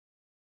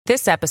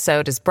This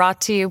episode is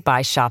brought to you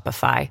by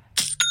Shopify.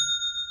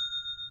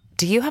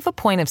 Do you have a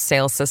point of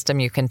sale system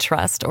you can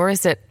trust, or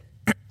is it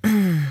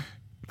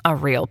a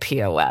real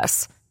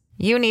POS?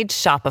 You need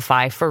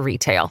Shopify for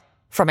retail.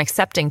 From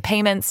accepting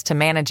payments to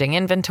managing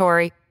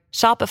inventory,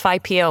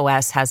 Shopify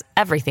POS has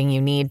everything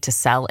you need to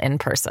sell in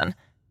person.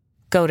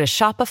 Go to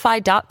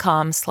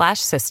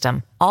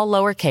shopify.com/system, all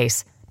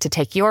lowercase, to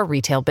take your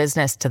retail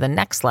business to the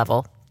next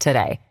level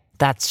today.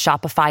 That's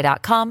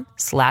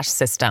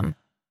shopify.com/system.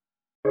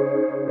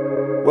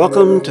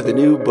 Welcome to the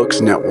New Books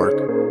Network.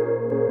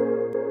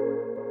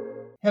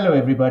 Hello,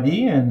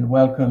 everybody, and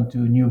welcome to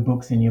New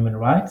Books in Human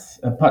Rights,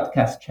 a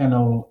podcast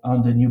channel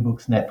on the New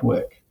Books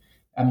Network.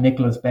 I'm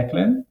Nicholas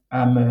Becklin.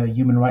 I'm a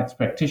human rights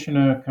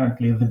practitioner,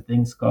 currently a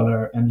visiting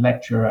scholar and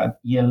lecturer at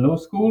Yale Law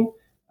School,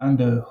 and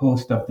the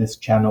host of this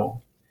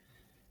channel.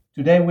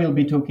 Today, we'll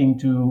be talking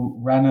to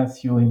Rana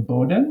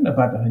Inboden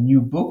about her new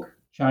book,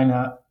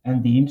 China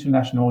and the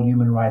International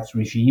Human Rights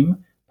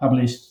Regime,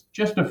 published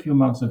just a few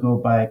months ago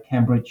by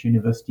Cambridge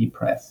University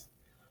Press.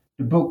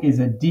 The book is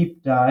a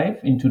deep dive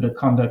into the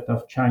conduct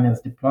of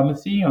China's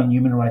diplomacy on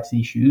human rights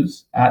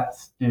issues at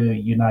the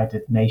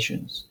United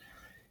Nations.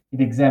 It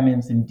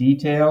examines in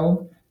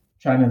detail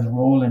China's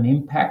role and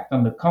impact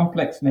on the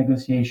complex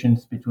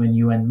negotiations between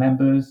UN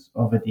members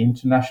over the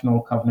International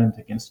Covenant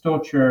Against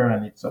Torture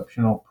and its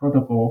optional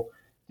protocol,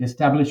 the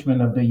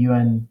establishment of the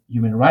UN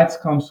Human Rights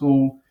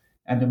Council,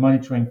 and the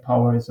monitoring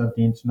powers of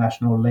the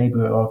International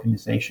Labour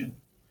Organization.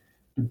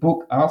 The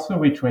book also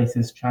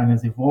retraces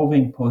China's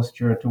evolving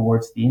posture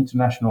towards the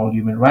international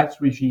human rights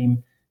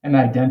regime and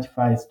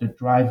identifies the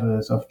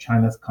drivers of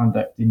China's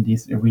conduct in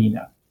this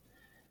arena.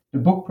 The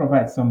book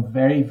provides some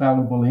very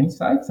valuable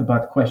insights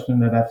about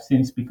questions that have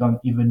since become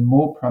even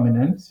more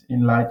prominent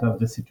in light of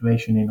the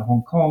situation in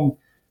Hong Kong,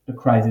 the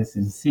crisis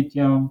in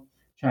Xinjiang,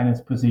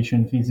 China's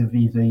position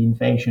vis-à-vis the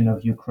invasion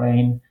of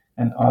Ukraine,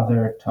 and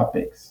other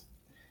topics.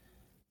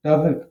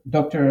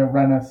 Dr.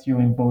 Rana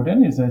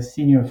Inboden is a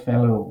senior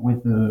fellow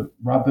with the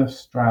Robert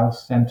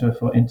Strauss Center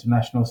for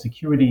International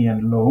Security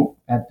and Law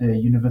at the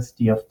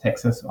University of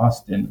Texas,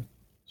 Austin.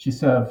 She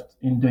served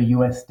in the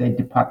U.S. State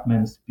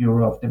Department's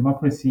Bureau of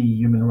Democracy,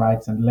 Human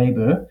Rights, and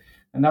Labor,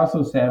 and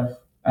also served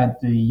at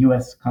the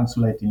U.S.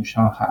 Consulate in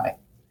Shanghai.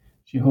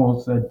 She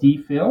holds a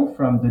DPhil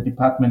from the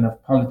Department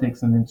of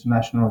Politics and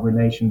International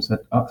Relations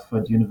at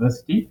Oxford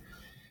University.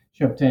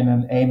 She obtained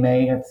an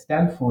MA at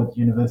Stanford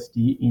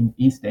University in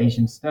East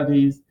Asian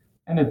Studies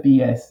and a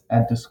BS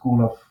at the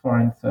School of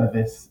Foreign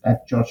Service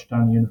at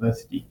Georgetown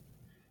University.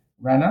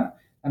 Rana,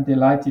 I'm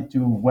delighted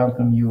to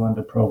welcome you on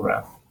the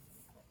program.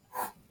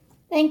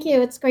 Thank you.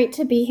 It's great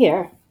to be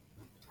here.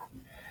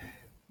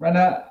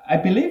 Rana, I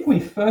believe we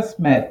first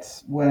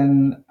met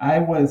when I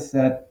was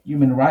at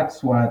Human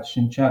Rights Watch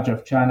in charge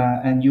of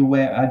China and you were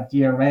at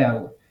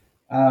DRL.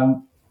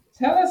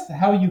 Tell us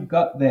how you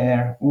got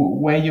there,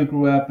 where you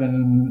grew up,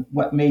 and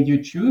what made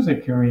you choose a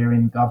career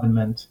in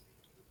government.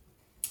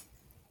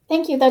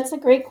 Thank you. That's a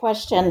great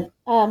question.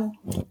 I'm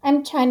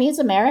Chinese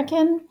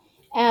American,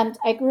 and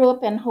I grew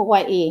up in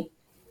Hawaii.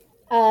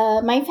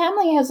 My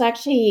family has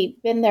actually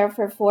been there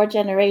for 4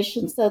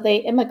 generations, so they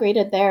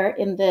immigrated there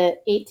in the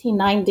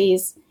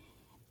 1890s.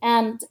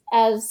 And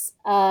as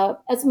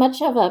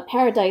much of a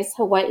paradise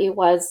Hawaii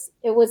was,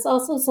 it was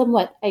also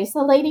somewhat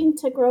isolating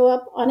to grow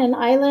up on an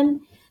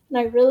island. And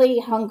I really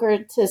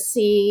hungered to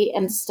see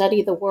and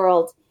study the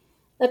world.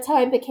 That's how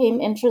I became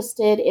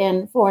interested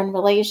in foreign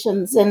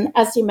relations. And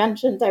as you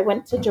mentioned, I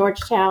went to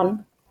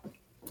Georgetown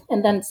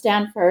and then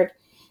Stanford.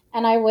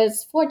 And I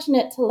was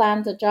fortunate to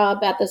land a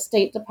job at the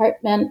State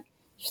Department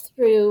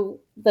through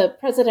the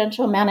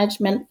Presidential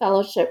Management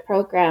Fellowship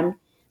Program.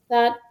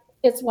 That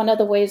is one of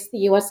the ways the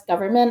U.S.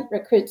 government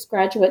recruits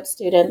graduate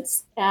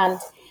students. And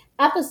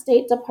at the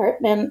State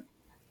Department,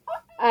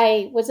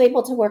 I was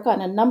able to work on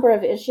a number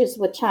of issues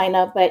with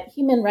China, but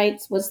human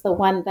rights was the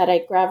one that I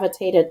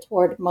gravitated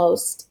toward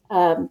most.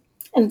 And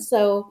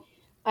so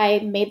I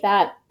made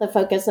that the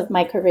focus of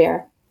my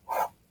career.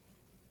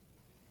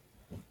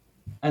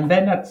 And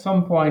then at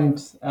some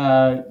point,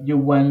 you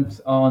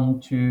went on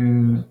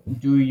to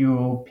do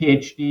your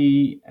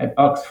PhD at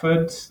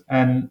Oxford,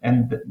 and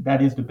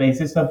that is the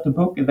basis of the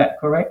book. Is that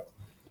correct?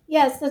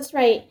 Yes, that's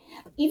right.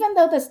 Even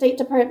though the State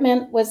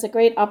Department was a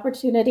great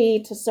opportunity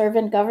to serve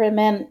in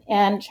government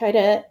and try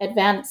to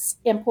advance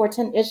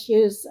important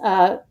issues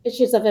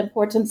of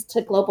importance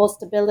to global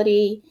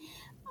stability,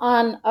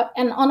 and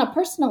on a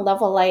personal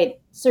level, I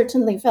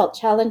certainly felt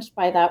challenged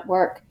by that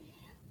work.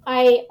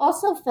 I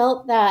also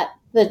felt that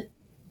the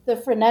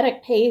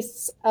frenetic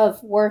pace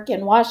of work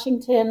in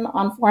Washington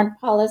on foreign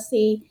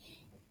policy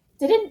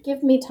didn't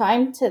give me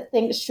time to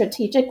think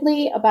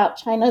strategically about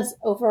China's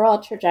overall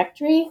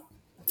trajectory.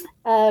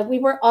 We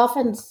were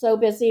often so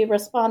busy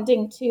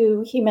responding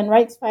to human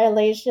rights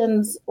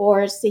violations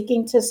or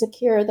seeking to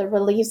secure the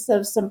release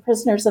of some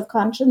prisoners of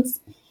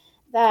conscience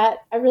that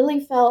I really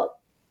felt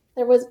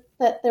there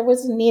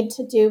was a need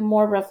to do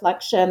more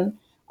reflection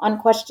on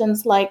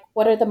questions like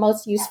what are the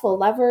most useful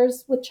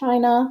levers with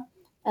China,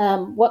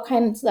 what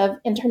kinds of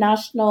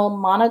international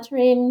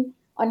monitoring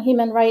on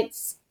human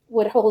rights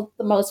would hold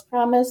the most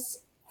promise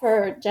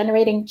for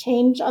generating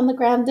change on the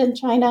ground in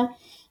China.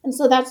 And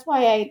so that's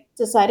why I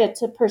decided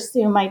to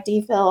pursue my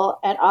DPhil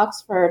at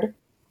Oxford.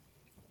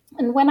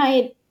 And when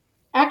I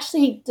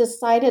actually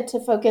decided to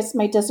focus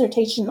my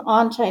dissertation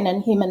on China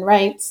and human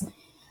rights,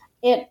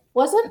 it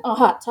wasn't a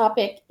hot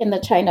topic in the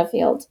China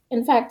field.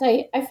 In fact,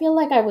 I feel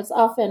like I was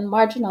often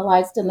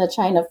marginalized in the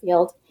China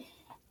field.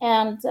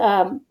 And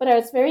but I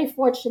was very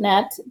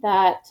fortunate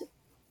that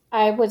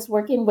I was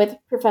working with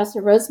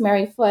Professor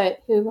Rosemary Foote,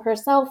 who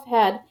herself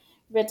had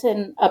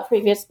written a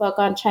previous book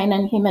on China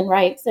and human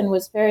rights and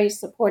was very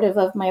supportive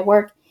of my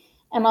work,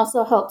 and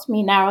also helped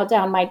me narrow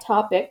down my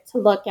topic to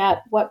look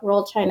at what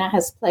role China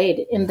has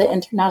played in the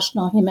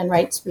international human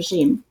rights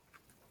regime.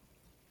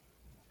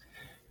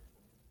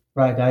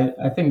 Right.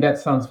 I think that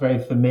sounds very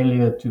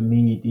familiar to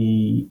me,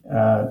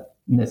 the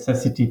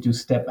necessity to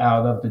step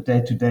out of the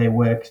day-to-day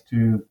work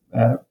to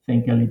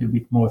think a little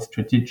bit more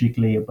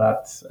strategically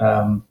about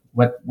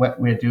what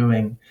we're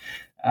doing.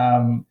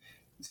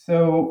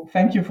 So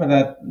thank you for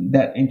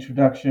that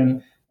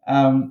introduction.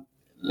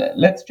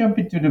 Let's jump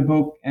into the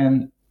book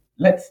and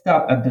let's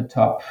start at the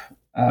top.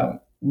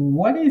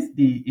 What is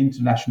the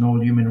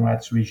international human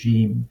rights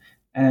regime,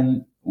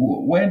 and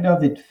where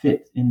does it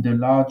fit in the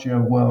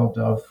larger world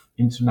of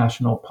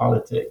international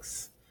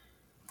politics?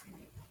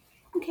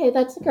 Okay,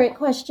 that's a great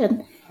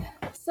question.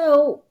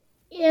 So,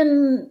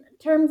 in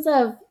terms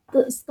of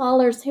the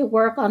scholars who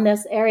work on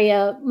this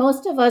area,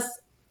 most of us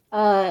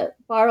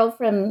borrow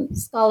from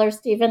scholar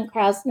Stephen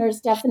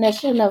Krasner's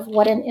definition of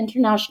what an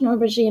international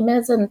regime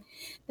is, and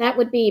that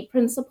would be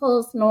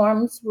principles,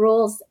 norms,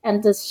 rules,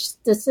 and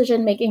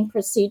decision-making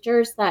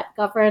procedures that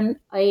govern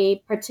a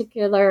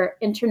particular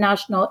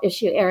international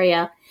issue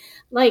area,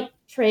 like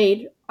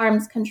trade,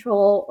 arms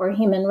control, or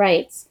human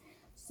rights.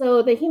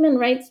 So the human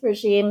rights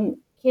regime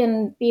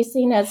can be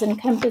seen as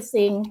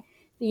encompassing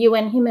the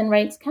UN Human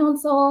Rights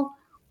Council,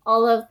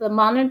 all of the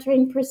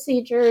monitoring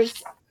procedures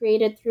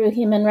created through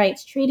human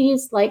rights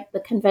treaties like the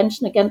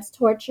Convention Against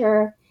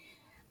Torture,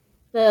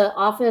 the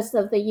Office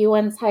of the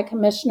UN's High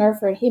Commissioner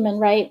for Human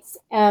Rights,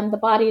 and the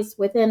bodies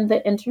within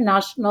the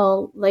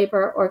International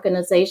Labor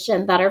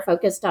Organization that are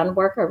focused on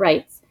worker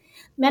rights.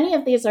 Many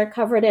of these are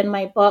covered in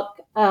my book,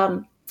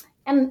 and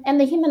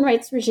the human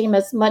rights regime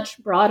is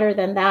much broader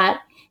than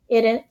that.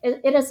 It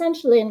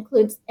essentially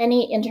includes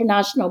any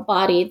international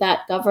body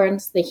that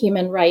governs the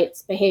human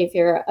rights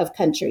behavior of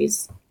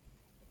countries.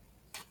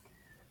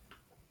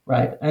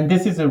 Right. And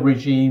this is a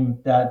regime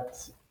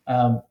that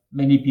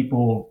many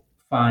people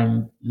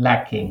find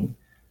lacking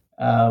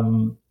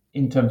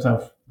in terms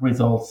of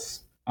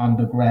results on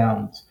the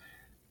ground.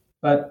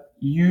 But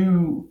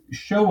you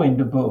show in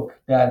the book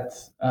that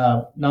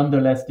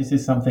nonetheless, this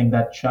is something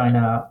that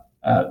China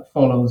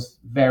follows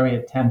very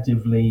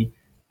attentively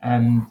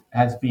and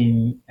has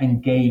been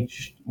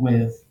engaged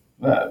with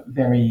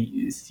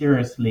very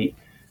seriously.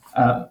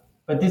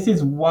 But this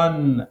is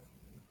one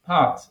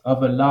part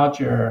of a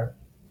larger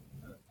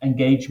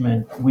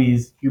engagement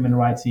with human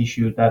rights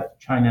issues that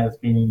China has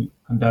been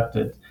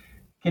conducted.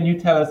 Can you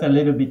tell us a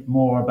little bit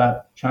more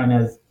about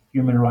China's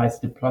human rights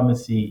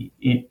diplomacy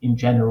in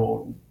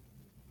general?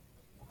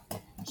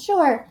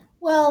 Sure.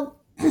 Well,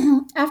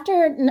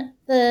 after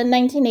the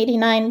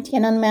 1989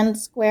 Tiananmen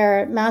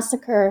Square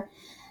massacre,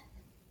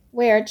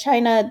 where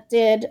China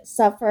did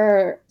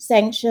suffer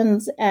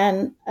sanctions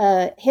and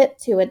a hit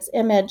to its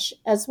image,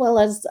 as well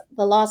as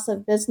the loss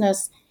of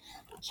business,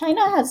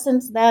 China has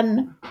since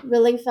then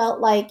really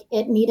felt like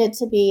it needed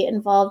to be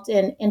involved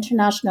in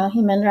international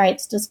human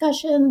rights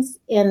discussions,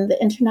 in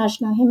the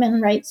international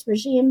human rights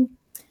regime,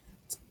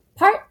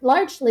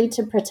 largely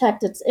to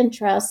protect its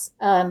interests,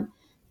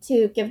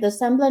 to give the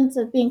semblance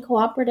of being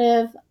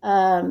cooperative,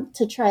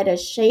 to try to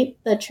shape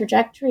the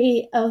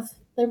trajectory of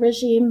the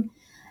regime.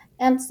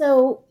 And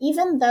so,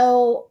 even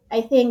though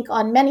I think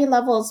on many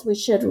levels we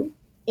should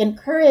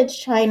encourage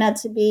China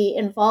to be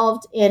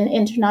involved in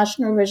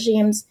international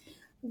regimes,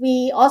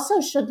 we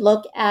also should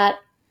look at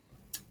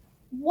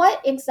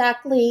what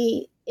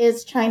exactly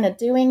is China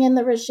doing in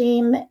the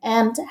regime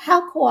and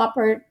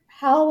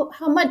how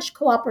much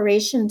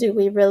cooperation do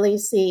we really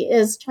see?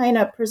 Is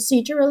China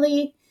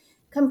procedurally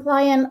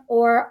compliant,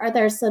 or are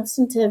there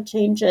substantive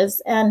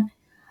changes? And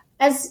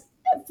as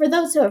for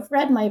those who have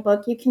read my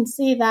book, you can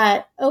see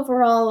that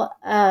overall,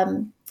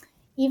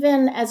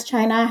 even as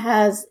China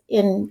has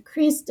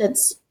increased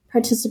its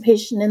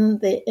participation in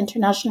the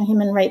international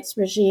human rights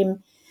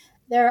regime,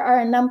 there are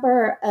a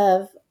number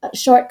of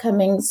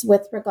shortcomings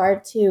with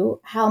regard to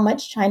how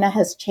much China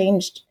has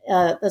changed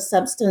the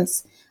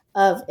substance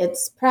of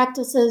its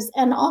practices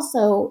and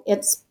also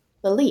its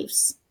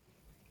beliefs.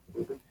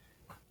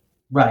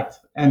 Right.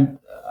 And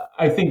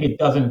I think it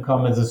doesn't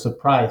come as a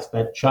surprise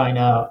that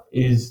China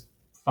is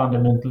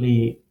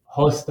fundamentally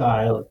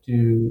hostile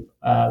to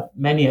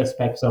many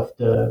aspects of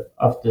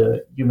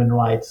the human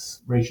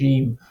rights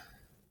regime.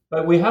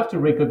 But we have to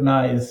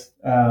recognize,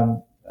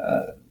 for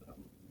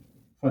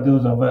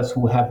those of us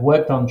who have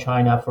worked on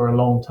China for a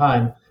long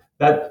time,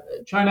 that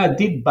China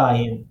did buy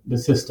in the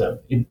system.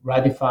 It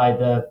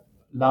ratified a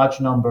large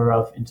number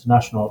of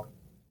international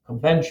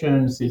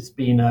conventions. It's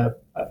been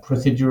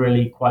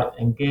procedurally quite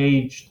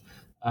engaged.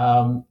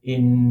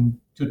 In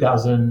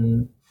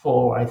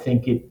 2004, I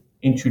think it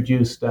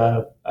introduced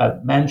a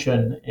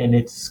mention in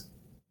its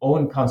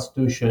own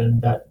constitution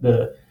that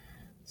the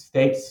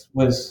states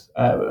was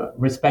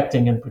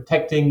respecting and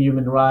protecting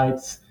human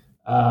rights.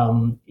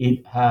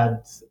 It had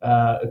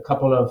a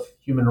couple of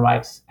human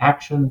rights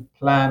action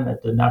plan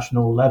at the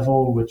national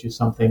level, which is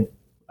something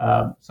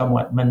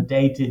somewhat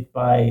mandated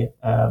by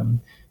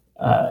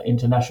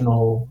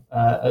international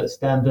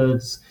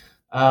standards.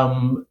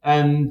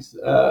 And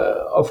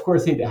of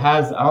course, it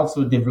has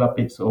also developed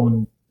its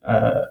own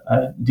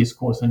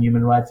discourse on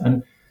human rights.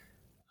 And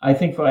I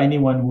think for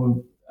anyone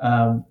who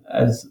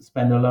has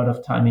spent a lot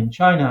of time in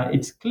China,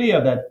 it's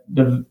clear that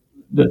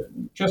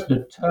just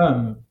the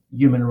term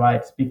human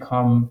rights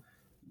become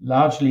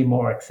largely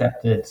more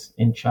accepted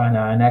in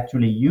China and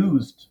actually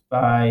used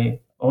by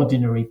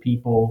ordinary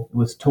people. It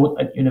was taught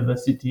at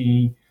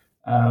university,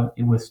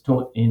 it was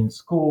taught in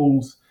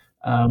schools,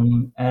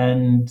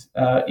 and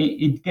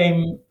it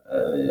gained,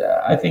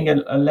 I think,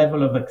 a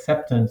level of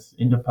acceptance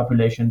in the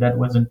population that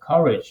was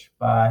encouraged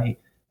by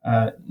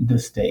the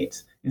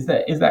state. Is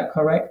that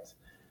correct?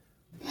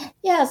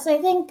 Yes, I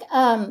think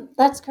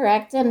that's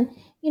correct. And,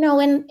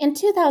 in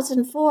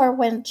 2004,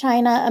 when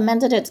China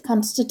amended its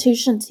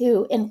constitution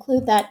to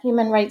include that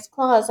human rights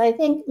clause, I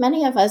think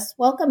many of us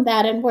welcomed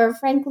that and were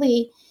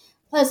frankly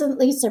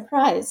pleasantly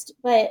surprised.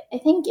 But I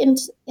think in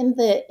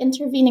the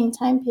intervening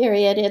time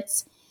period,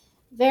 it's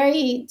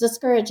very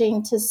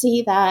discouraging to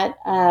see that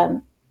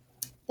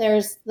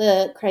there's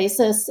the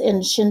crisis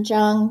in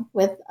Xinjiang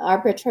with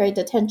arbitrary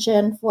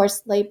detention,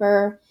 forced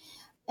labor,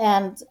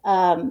 and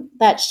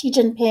that Xi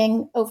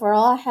Jinping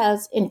overall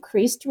has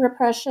increased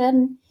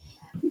repression.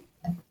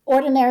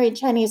 Ordinary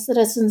Chinese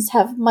citizens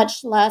have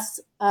much less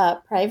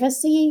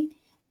privacy.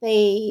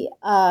 They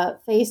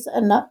face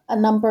a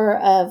number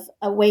of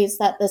ways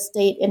that the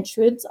state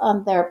intrudes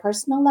on their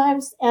personal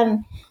lives.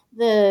 And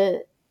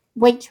the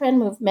Wei-Tren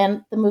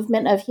movement, the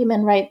movement of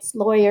human rights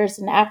lawyers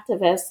and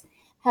activists,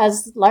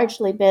 has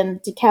largely been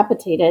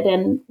decapitated.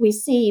 And we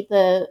see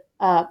the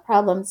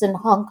problems in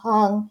Hong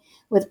Kong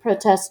with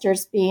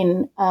protesters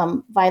being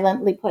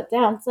violently put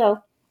down.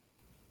 So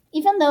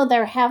even though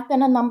there have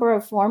been a number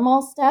of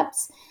formal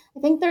steps,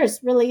 I think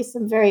there's really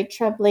some very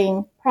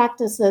troubling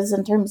practices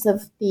in terms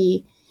of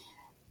the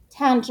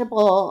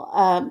tangible,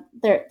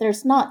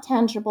 there's not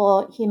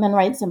tangible human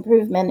rights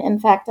improvement. In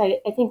fact,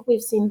 I think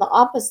we've seen the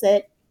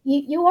opposite.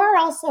 You are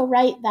also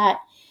right that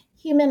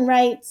human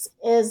rights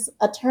is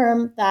a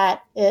term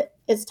that it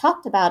is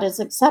talked about,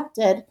 is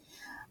accepted,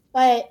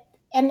 but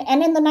and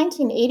in the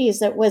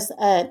 1980s it was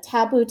a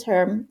taboo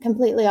term,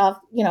 completely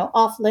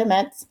off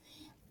limits.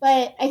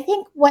 But I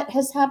think what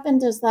has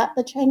happened is that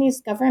the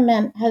Chinese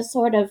government has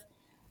sort of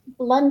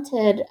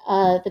blunted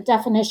the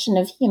definition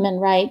of human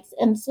rights.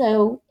 And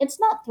so it's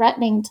not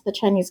threatening to the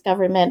Chinese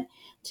government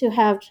to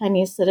have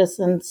Chinese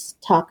citizens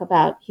talk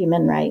about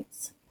human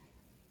rights.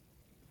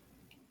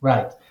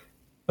 Right.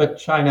 But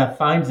China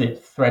finds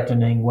it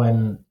threatening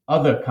when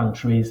other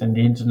countries and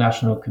the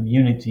international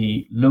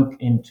community look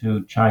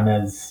into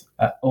China's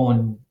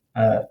own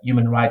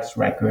human rights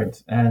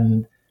records.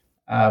 And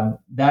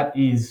that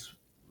is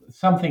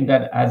something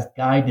that has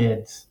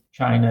guided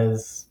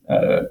China's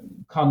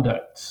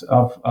conduct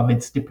of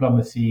its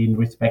diplomacy in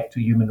respect to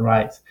human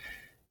rights.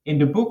 In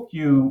the book,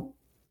 you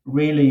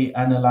really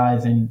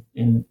analyze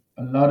in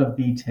a lot of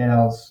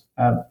details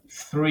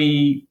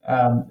three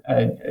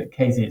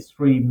cases,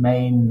 three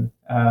main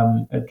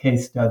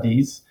case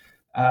studies.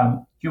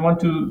 Do you want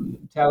to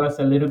tell us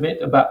a little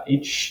bit about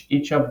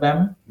each of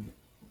them?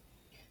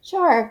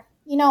 Sure.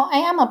 I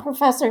am a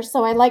professor,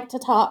 so I like to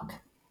talk.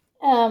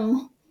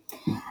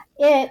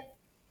 It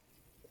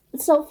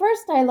So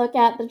first I look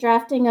at the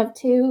drafting of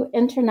two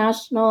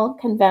international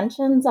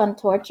conventions on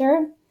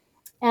torture,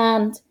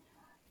 and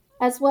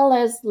as well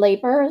as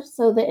labor.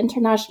 So the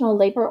International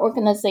Labor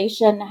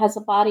Organization has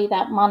a body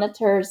that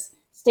monitors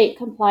state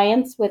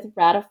compliance with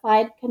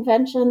ratified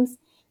conventions.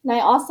 And I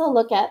also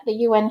look at the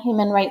UN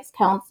Human Rights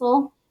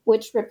Council,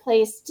 which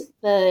replaced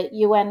the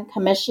UN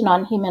Commission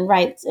on Human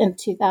Rights in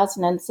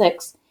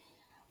 2006.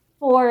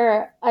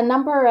 For a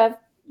number of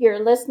your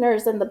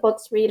listeners and the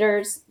book's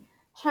readers,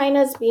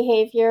 China's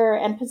behavior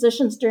and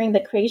positions during the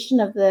creation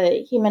of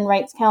the Human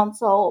Rights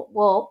Council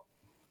will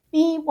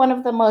be one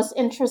of the most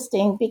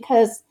interesting,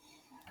 because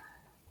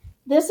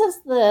this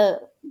is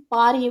the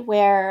body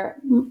where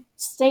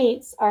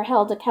states are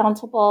held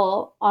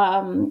accountable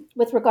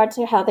with regard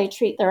to how they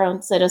treat their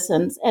own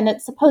citizens. And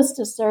it's supposed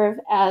to serve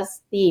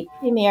as the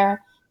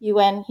premier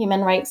UN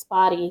human rights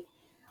body.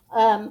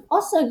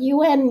 Also,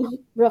 UN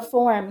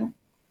reform,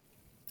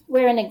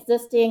 where an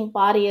existing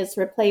body is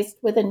replaced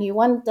with a new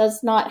one,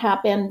 does not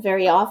happen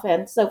very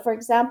often. So, for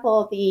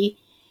example, the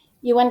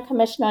UN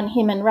Commission on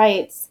Human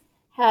Rights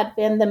had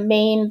been the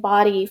main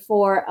body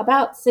for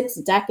about 6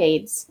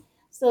 decades.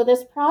 So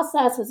this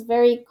process is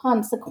very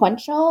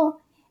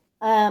consequential.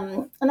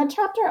 And the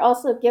chapter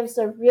also gives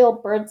a real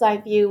bird's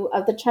eye view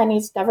of the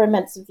Chinese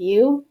government's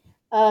view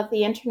of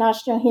the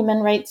international human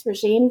rights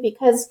regime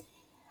because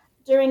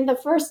during the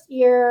first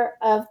year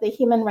of the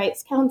Human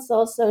Rights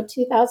Council, so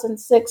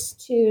 2006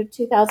 to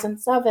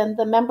 2007,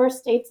 the member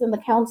states in the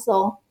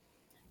council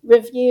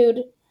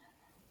reviewed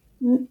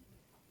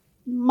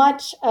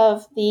much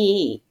of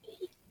the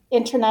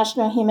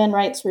international human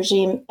rights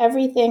regime,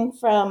 everything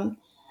from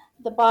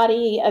the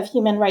body of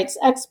human rights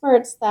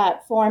experts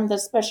that form the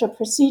special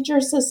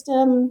procedure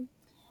system,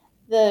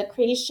 the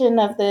creation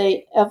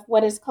of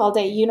what is called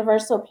a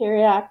universal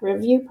periodic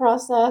review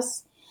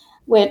process,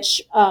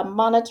 which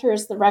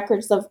monitors the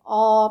records of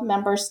all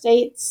member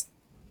states.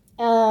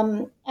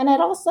 And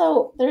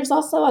there's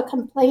also a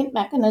complaint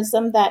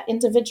mechanism that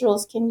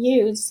individuals can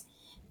use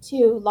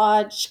to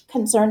lodge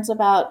concerns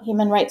about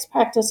human rights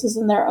practices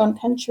in their own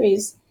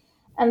countries.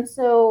 And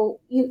so,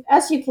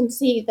 as you can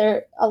see,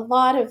 there a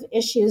lot of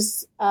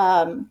issues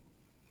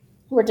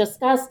were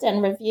discussed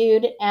and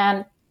reviewed,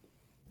 and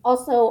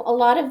also a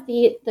lot of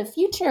the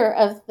future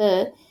of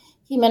the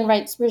human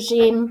rights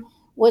regime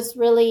was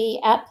really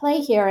at play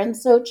here. And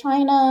so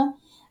China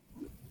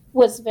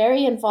was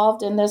very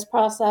involved in this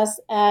process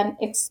and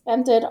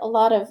expended a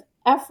lot of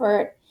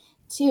effort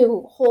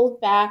to hold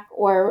back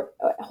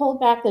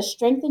the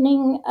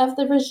strengthening of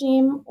the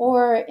regime,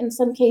 or in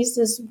some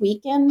cases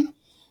weaken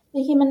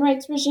the human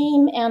rights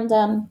regime.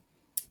 And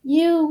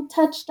you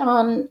touched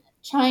on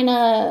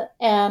China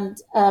and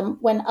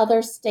when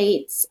other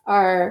states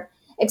are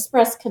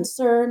express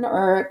concern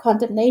or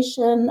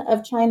condemnation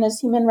of China's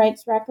human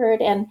rights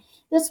record. And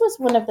this was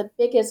one of the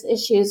biggest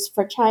issues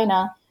for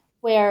China,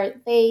 where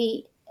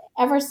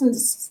ever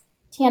since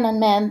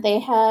Tiananmen,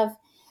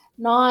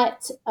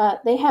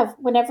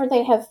 whenever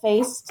they have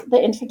faced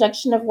the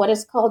introduction of what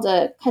is called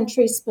a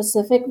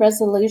country-specific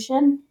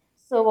resolution,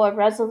 so a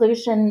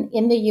resolution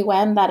in the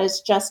UN that is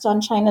just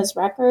on China's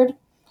record,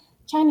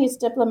 Chinese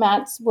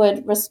diplomats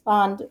would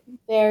respond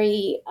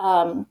very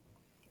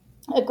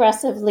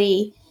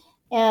aggressively.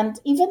 And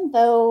even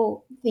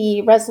though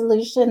the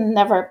resolution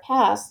never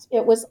passed,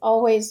 it was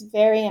always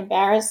very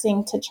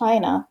embarrassing to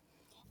China.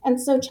 And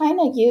so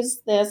China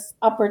used this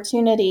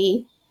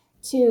opportunity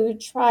to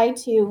try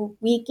to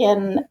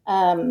weaken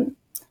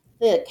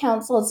the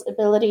Council's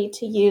ability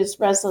to use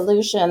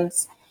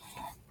resolutions.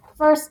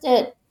 First,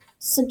 it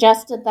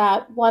suggested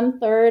that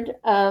 1/3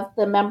 of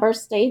the member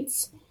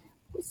states,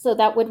 so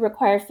that would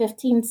require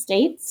 15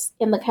 states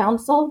in the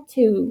Council,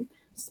 to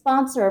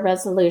sponsor a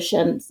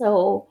resolution.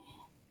 So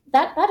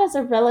that is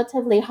a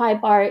relatively high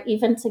bar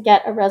even to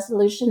get a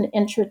resolution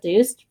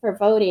introduced for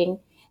voting.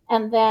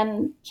 And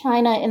then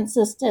China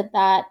insisted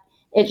that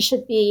it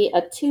should be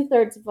a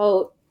 2/3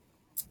 vote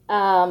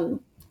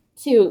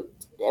to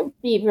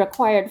be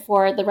required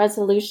for the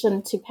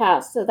resolution to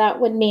pass. So that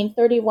would mean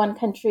 31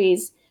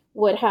 countries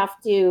would have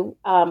to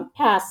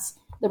pass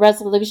the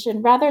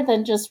resolution rather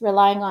than just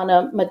relying on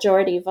a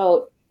majority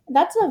vote.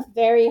 That's a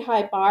very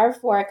high bar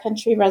for a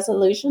country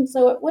resolution.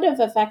 So it would have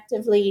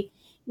effectively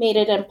made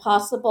it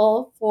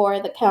impossible for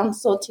the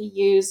Council to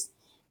use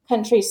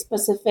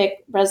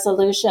country-specific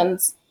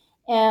resolutions.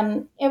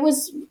 And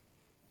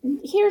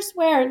here's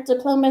where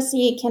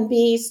diplomacy can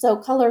be so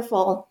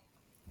colorful.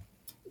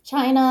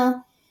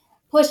 China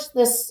pushed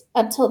this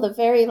until the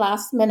very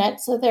last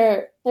minute. So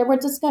there were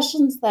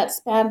discussions that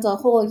spanned a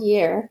whole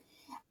year.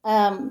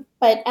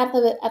 But at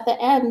the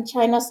end,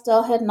 China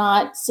still had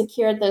not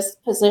secured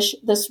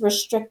this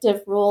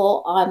restrictive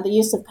rule on the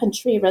use of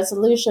country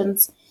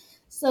resolutions.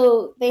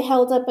 So they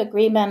held up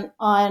agreement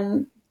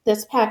on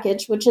this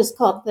package, which is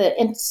called the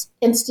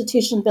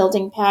institution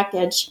building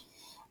package.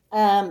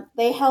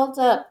 They held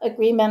up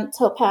agreement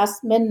till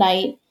past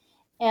midnight,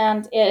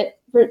 and it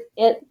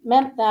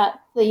meant that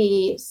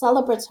the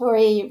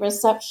celebratory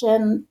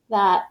reception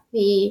that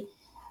the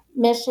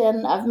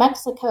mission of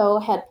Mexico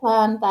had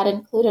planned, that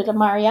included a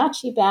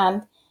mariachi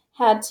band,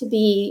 had to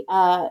be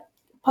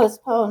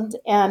postponed.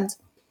 And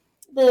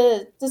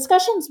the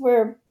discussions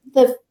were,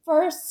 the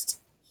first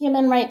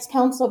Human Rights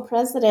Council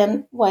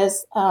president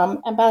was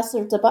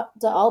Ambassador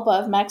de Alba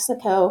of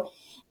Mexico,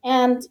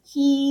 and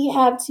he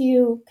had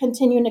to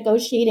continue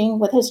negotiating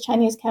with his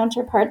Chinese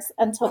counterparts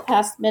until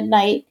past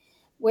midnight,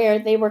 where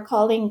they were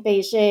calling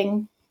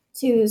Beijing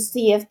to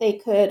see if they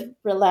could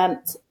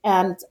relent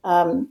and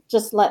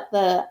just let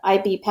the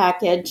IB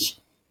package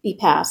be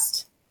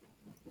passed.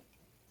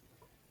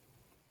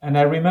 And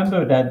I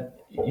remember that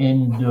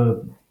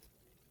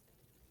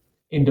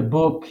in the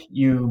book,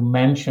 you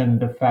mentioned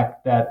the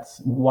fact that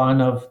one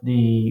of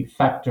the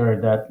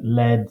factors that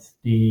led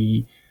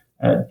the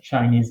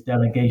Chinese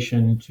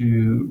delegation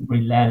to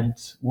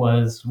relent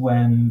was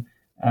when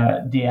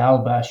De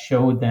Alba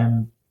showed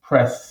them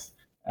press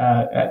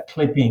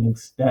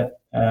clippings that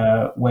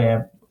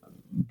were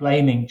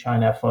blaming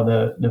China for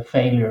the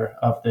failure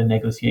of the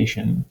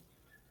negotiation.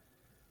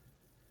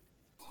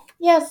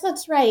 Yes,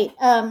 that's right.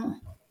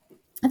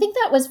 I think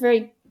that was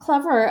very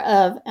clever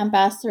of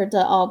Ambassador de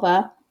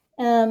Alba.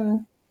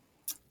 And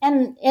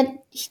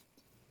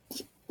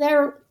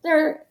there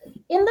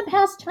in the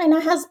past, China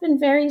has been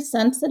very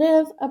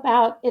sensitive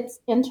about its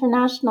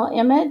international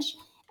image,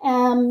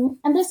 And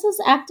this has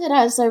acted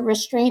as a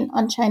restraint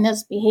on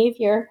China's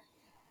behavior,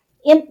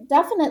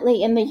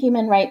 definitely in the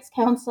Human Rights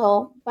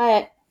Council,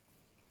 but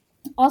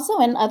also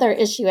in other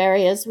issue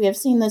areas. We have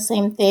seen the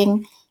same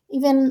thing.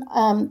 Even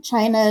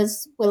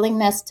China's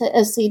willingness to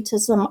accede to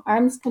some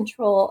arms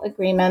control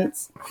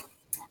agreements.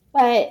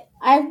 But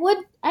I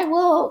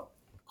will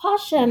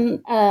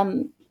caution a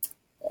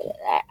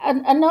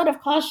note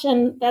of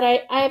caution that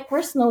I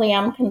personally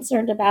am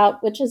concerned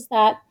about, which is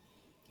that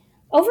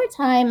over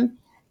time,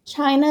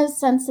 China's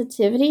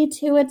sensitivity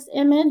to its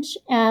image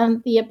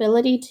and the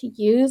ability to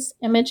use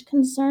image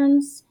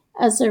concerns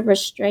as a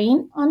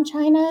restraint on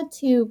China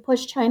to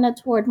push China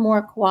toward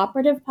more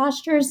cooperative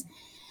postures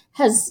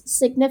has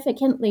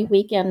significantly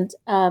weakened,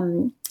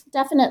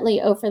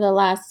 definitely over the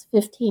last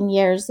 15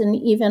 years, and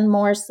even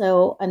more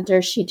so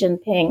under Xi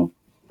Jinping.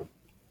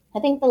 I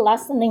think the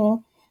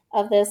lessening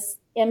of this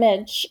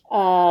image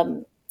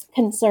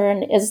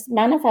concern is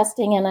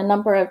manifesting in a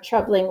number of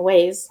troubling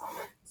ways.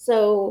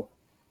 So,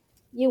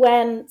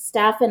 UN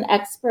staff and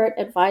expert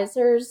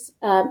advisors,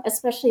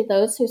 especially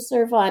those who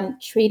serve on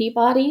treaty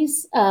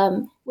bodies,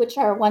 which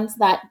are ones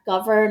that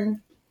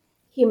govern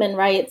human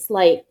rights,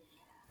 like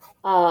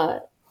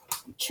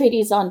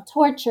treaties on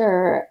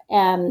torture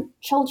and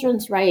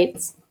children's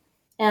rights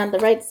and the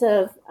rights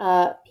of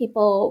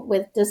people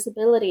with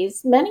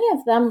disabilities, many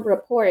of them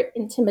report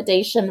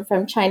intimidation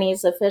from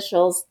Chinese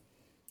officials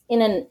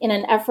in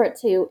an effort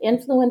to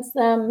influence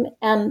them.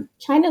 And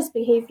China's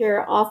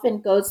behavior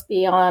often goes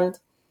beyond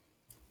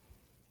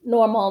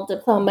normal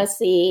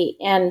diplomacy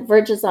and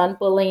verges on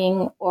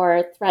bullying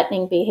or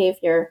threatening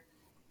behavior.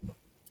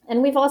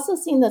 And we've also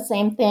seen the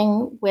same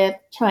thing with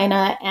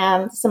China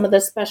and some of the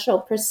special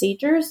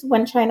procedures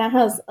when China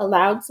has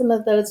allowed some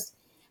of those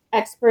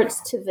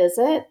experts to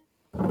visit.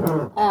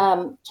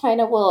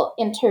 China will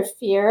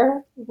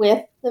interfere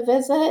with the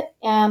visit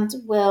and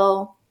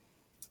will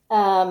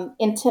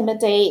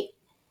intimidate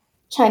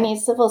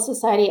Chinese civil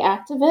society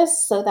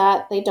activists so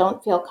that they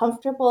don't feel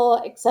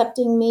comfortable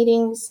accepting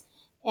meetings.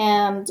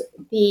 And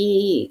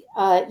the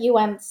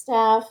UN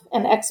staff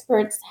and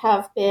experts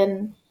have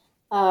been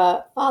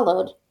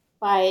followed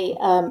by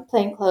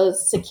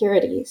plainclothes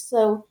security.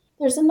 So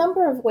there's a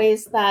number of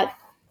ways that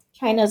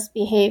China's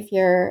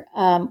behavior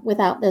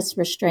without this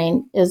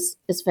restraint is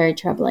very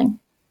troubling.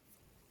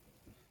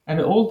 And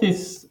all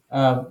this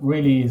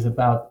really is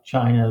about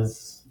China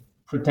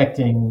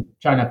protecting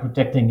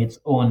its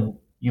own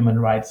human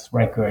rights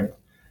record.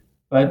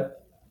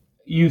 But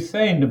you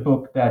say in the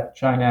book that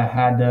China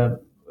had a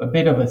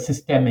bit of a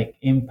systemic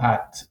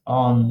impact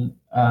on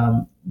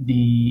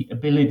the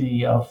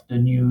ability of the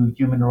new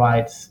Human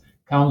Rights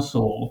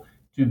Council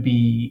to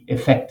be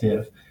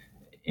effective.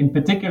 In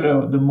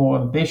particular, the more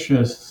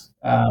ambitious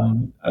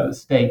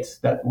states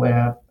that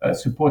were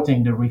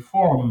supporting the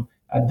reform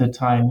at the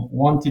time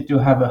wanted to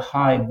have a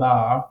high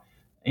bar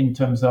in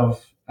terms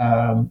of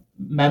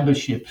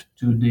membership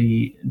to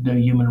the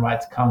Human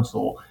Rights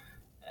Council.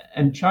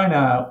 And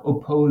China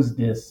opposed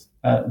this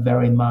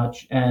very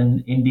much,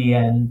 and in the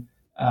end,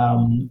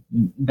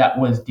 that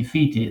was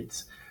defeated.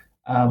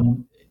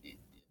 Um,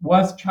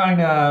 was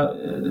China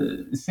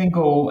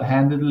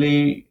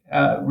single-handedly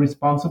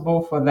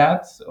responsible for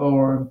that,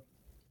 or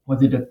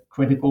was it a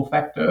critical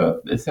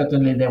factor?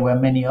 Certainly, there were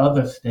many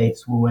other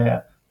states who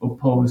were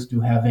opposed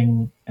to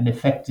having an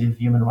effective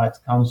human rights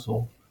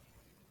council.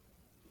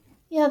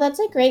 Yeah, that's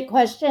a great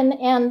question.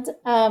 And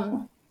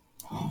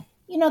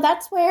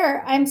that's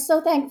where I'm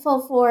so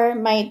thankful for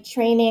my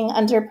training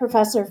under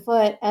Professor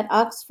Foote at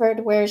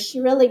Oxford, where she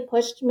really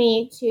pushed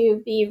me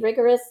to be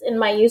rigorous in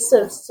my use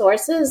of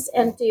sources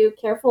and do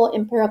careful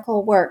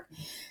empirical work.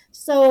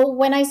 So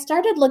when I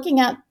started looking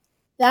at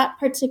that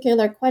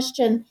particular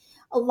question,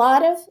 a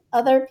lot of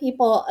other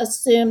people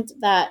assumed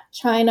that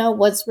China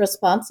was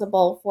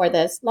responsible for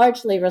this,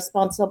 largely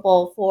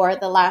responsible for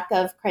the lack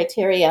of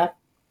criteria.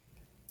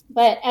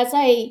 But as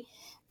I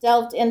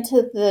delved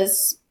into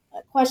this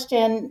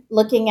question,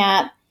 looking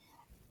at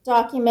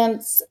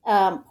documents,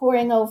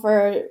 poring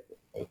over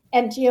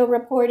NGO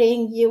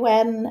reporting,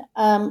 UN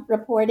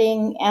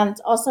reporting, and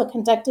also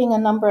conducting a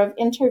number of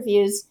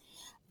interviews,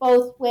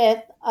 both with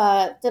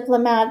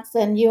diplomats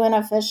and UN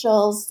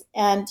officials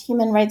and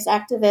human rights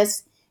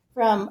activists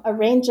from a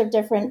range of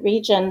different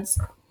regions,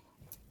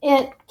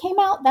 it came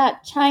out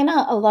that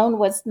China alone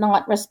was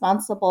not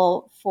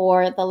responsible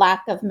for the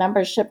lack of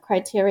membership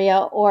criteria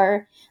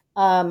or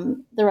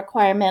the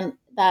requirement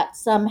that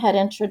some had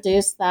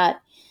introduced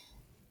that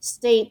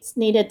states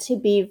needed to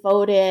be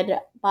voted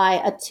by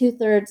a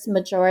 2/3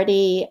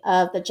 majority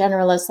of the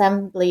General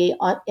Assembly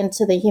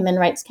into the Human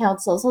Rights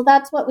Council. So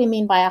that's what we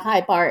mean by a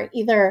high bar,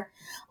 either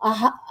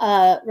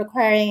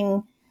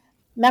requiring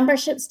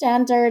membership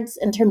standards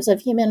in terms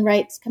of human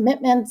rights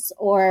commitments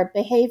or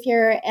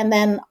behavior, and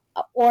then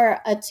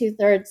or a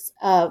 2/3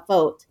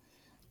 vote.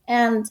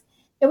 And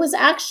it was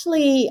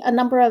actually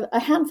a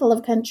handful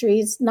of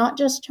countries, not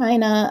just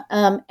China.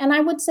 And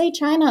I would say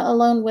China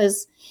alone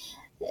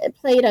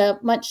played a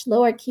much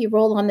lower key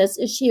role on this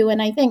issue. And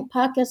I think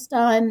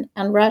Pakistan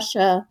and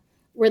Russia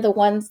were the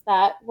ones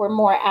that were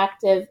more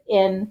active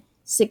in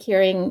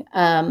securing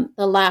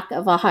the lack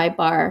of a high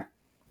bar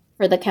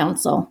for the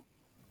council.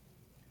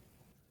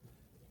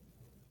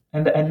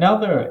 And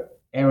another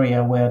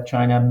area where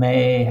China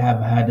may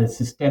have had a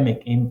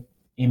systemic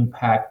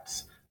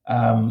impact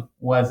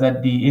was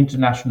at the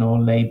International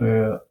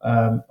Labour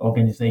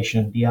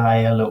Organization, the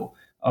ILO,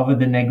 over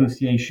the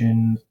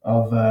negotiation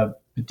of a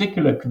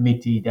particular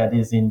committee that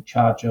is in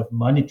charge of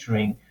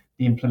monitoring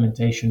the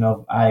implementation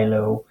of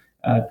ILO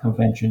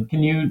convention.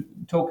 Can you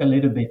talk a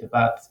little bit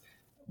about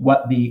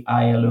what the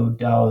ILO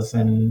does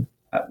and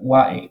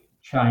why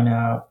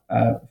China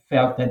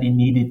felt that it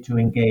needed to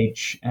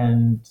engage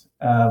and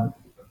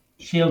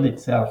shield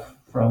itself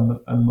from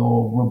a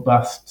more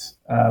robust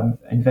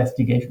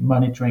investigation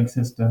monitoring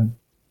system?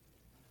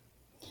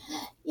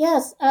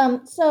 Yes.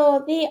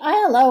 So the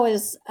ILO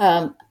is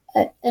an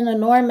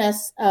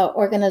enormous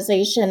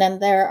organization,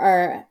 and there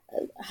are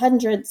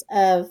hundreds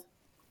of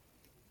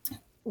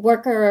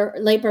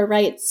labor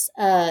rights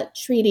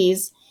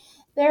treaties.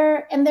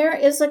 There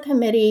is a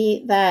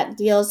committee that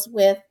deals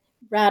with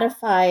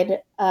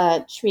ratified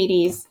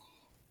treaties,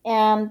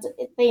 and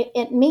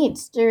it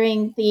meets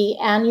during the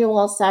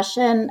annual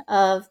session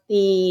of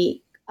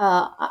the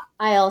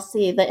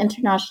ILC, the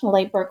International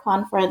Labor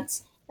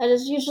Conference, that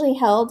is usually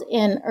held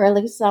in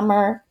early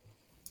summer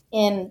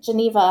in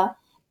Geneva.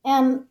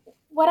 And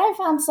what I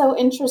found so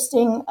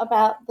interesting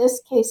about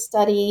this case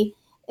study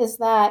is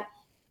that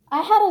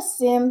I had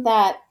assumed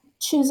that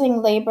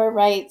choosing labor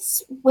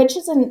rights, which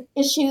is an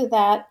issue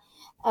that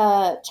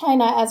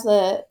China, as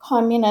a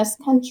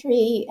communist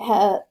country,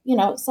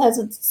 says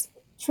it's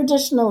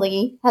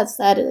traditionally has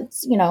said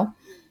it's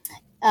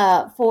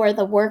for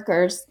the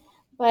workers.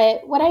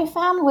 But what I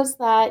found was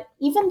that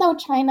even though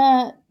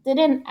China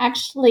didn't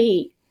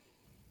actually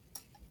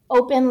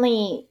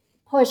openly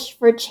push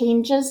for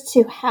changes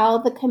to how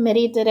the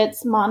committee did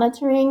its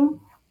monitoring,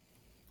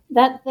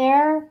 that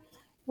there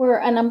were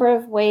a number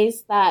of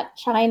ways that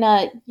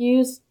China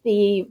used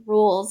the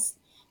rules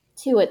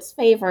to its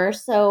favor.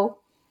 So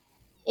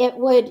it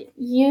would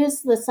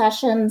use the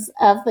sessions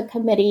of the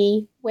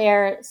committee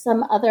where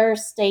some other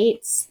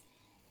states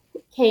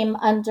came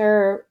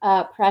under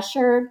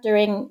pressure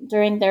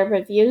during their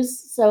reviews.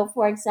 So,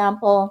 for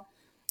example,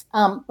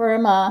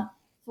 Burma,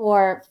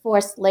 for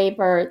forced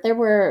labor, there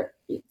were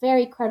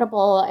very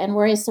credible and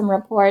worrisome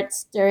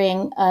reports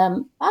during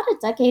about a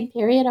decade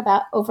period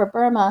over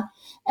Burma,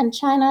 and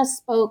China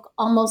spoke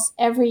almost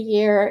every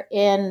year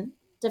in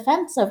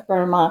defense of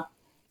Burma.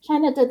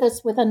 China did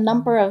this with a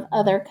number of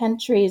other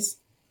countries.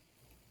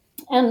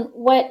 And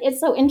what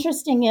is so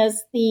interesting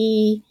is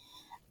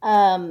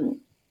my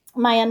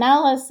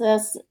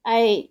analysis.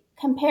 I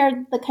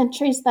compared the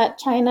countries that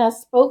China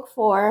spoke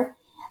for,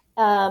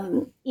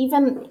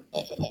 even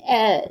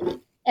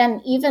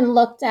and even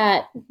looked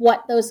at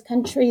what those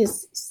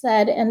countries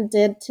said and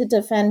did to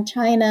defend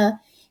China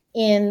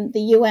in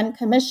the UN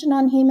Commission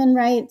on Human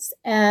Rights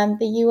and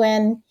the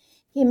UN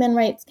Human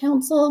Rights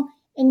Council,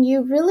 and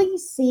you really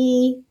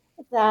see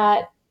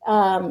that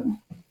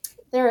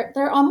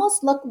there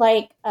almost look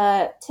like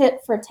a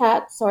tit for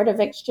tat sort of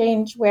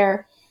exchange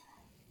where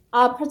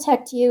I'll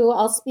protect you,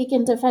 I'll speak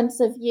in defense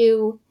of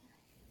you,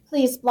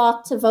 please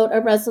block to vote a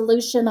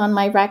resolution on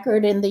my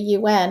record in the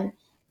UN.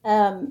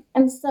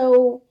 And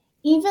so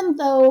even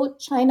though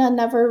China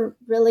never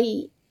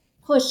really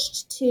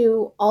pushed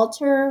to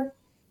alter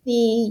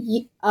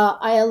the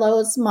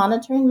ILO's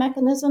monitoring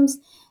mechanisms,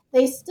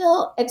 they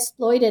still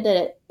exploited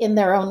it in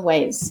their own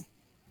ways.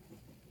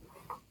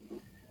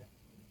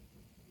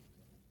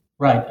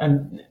 Right,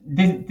 and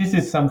this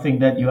is something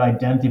that you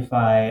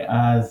identify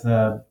as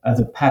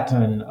a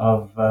pattern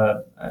of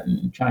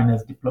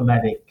China's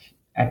diplomatic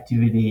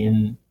activity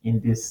in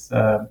this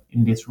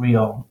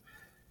realm.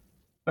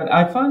 But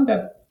I find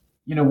that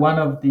one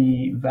of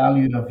the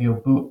value of your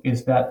book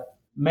is that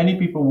many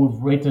people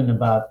who've written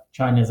about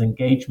China's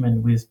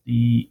engagement with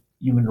the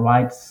human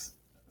rights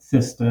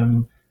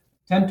system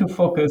tend to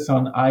focus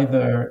on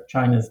either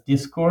China's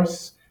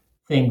discourse,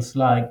 things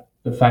like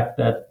the fact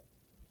that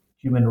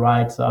human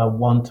rights are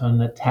wanton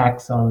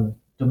attacks on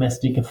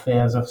domestic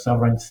affairs of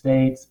sovereign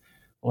states,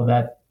 or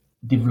that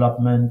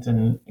development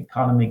and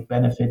economic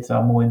benefits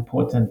are more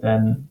important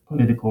than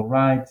political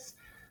rights,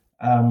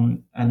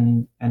 and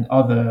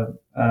other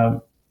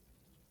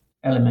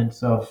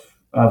elements of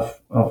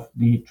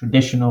the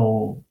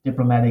traditional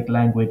diplomatic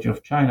language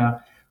of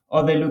China,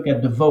 or they look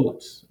at the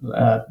vote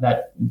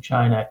that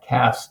China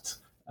cast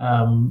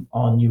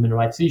on human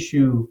rights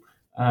issue,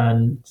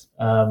 and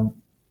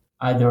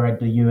either at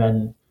the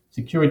UN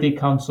Security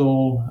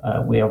Council,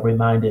 we are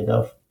reminded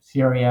of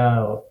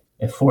Syria or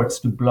efforts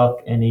to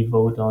block any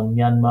vote on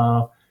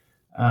Myanmar,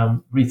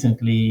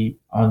 recently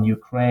on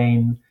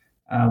Ukraine.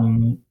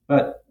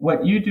 But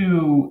what you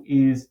do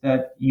is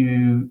that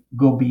you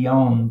go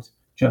beyond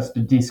just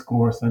the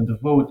discourse and the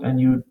vote, and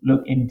you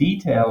look in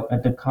detail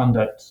at the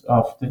conduct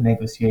of the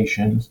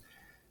negotiations.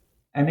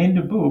 And in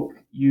the book,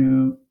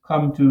 you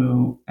come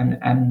to an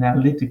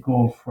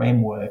analytical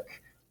framework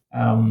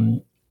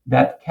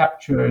that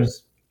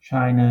captures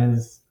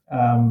China's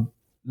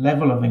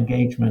level of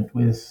engagement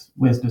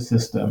with the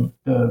system,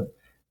 the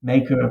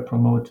maker,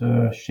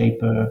 promoter,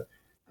 shaper,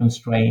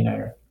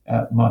 constrainer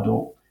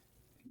model.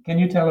 Can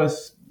you tell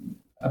us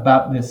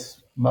about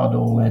this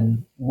model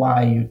and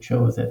why you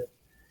chose it?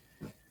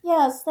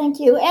 Yes, thank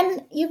you.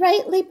 And you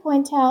rightly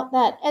point out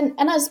that, and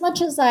as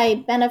much as I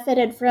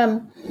benefited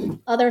from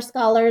other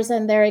scholars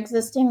and their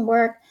existing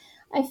work,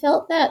 I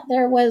felt that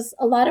there was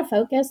a lot of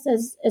focus,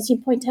 as you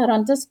point out,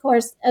 on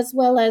discourse, as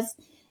well as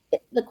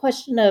the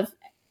question of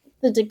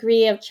the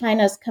degree of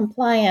China's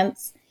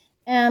compliance.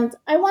 And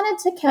I wanted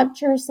to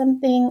capture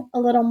something a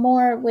little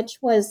more, which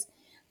was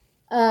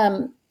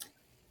um,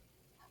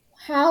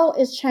 how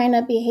is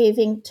China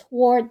behaving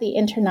toward the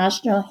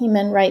international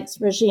human rights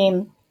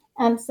regime?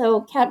 And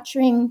so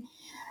capturing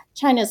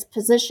China's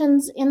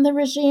positions in the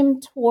regime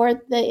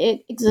toward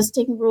the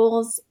existing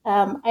rules.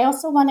 I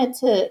also wanted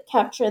to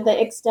capture the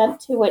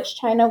extent to which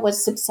China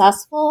was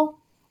successful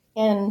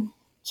in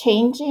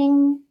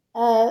changing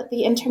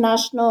the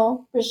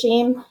international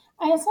regime.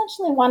 I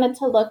essentially wanted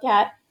to look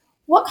at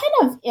what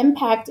kind of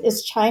impact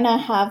is China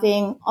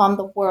having on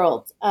the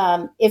world,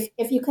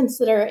 if you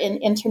consider an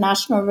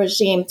international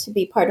regime to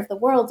be part of the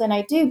world. And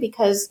I do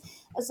because,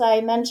 as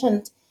I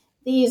mentioned,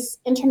 these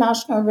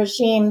international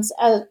regimes,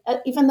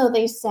 even though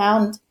they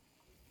sound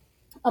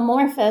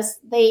amorphous,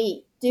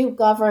 they do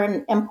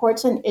govern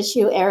important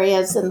issue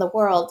areas in the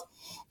world.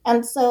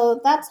 And so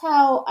that's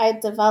how I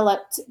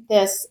developed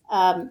this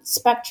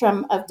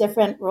spectrum of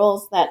different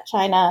roles that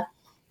China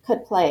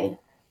could play.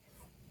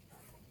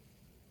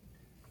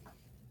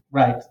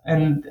 Right.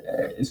 And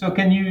so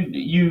can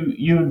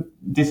you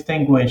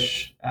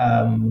distinguish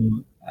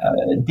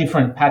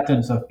different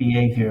patterns of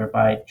behavior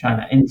by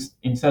China?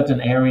 In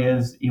certain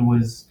areas, it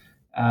was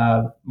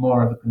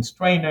more of a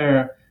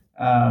constrainer.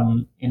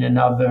 In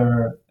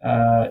another,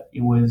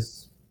 it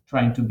was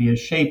trying to be a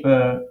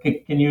shaper.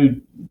 Can you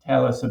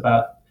tell us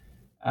about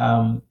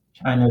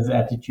China's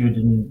attitude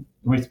in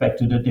respect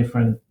to the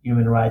different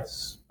human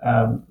rights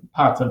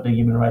parts of the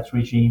human rights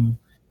regime?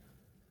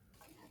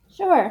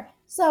 Sure.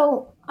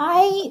 So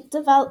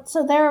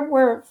there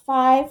were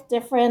five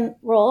different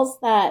roles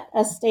that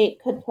a state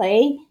could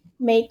play: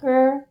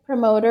 maker,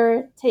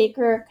 promoter,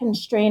 taker,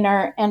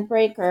 constrainer, and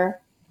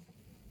breaker.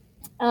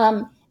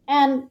 And,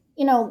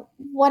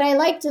 what I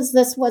liked is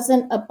this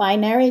wasn't a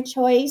binary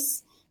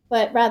choice,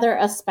 but rather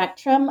a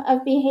spectrum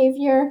of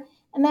behavior.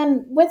 And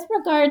then with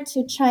regard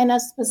to China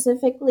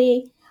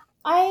specifically,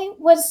 I think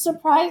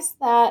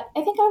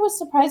I was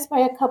surprised by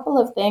a couple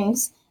of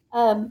things.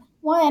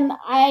 One,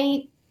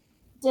 I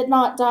did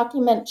not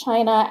document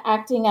China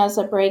acting as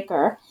a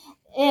breaker.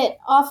 It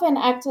often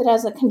acted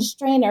as a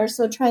constrainer,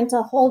 so trying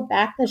to hold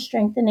back the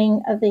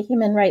strengthening of the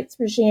human rights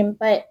regime.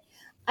 But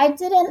I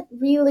didn't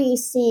really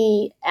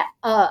see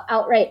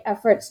outright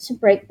efforts to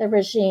break the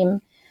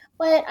regime.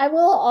 But I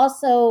will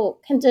also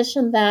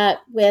condition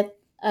that with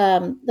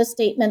the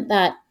statement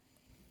that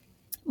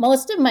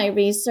most of my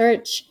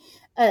research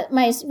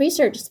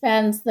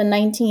spans the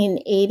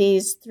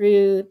 1980s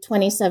through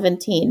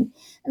 2017.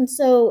 And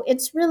so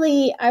it's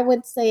really, I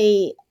would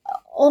say,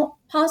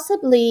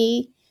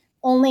 possibly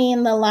only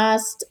in the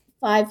last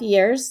 5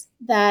 years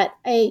that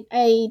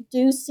I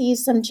do see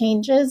some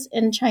changes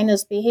in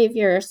China's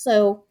behavior.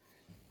 So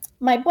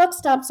my book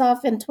stops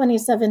off in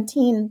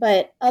 2017,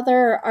 but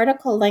other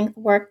article length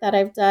work that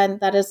I've done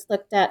that has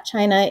looked at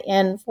China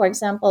in, for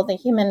example, the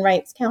Human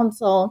Rights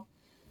Council,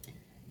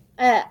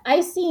 I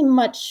see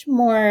much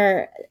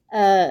more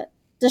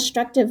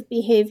destructive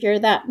behavior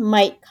that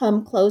might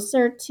come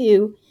closer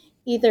to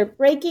either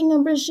breaking a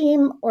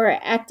regime or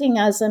acting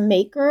as a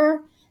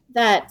maker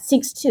that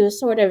seeks to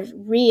sort of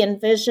re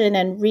envision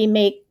and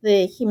remake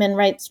the human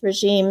rights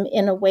regime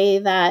in a way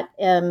that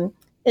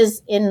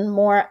is in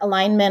more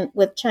alignment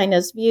with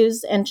China's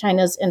views and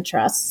China's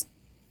interests.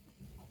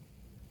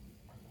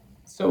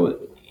 So,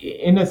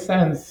 in a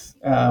sense,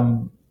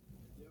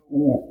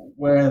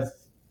 whereas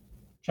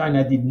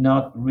China did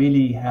not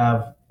really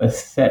have a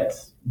set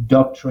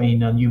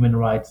doctrine on human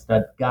rights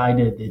that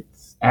guided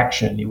its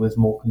action, it was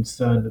more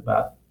concerned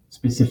about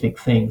specific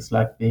things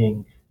like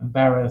being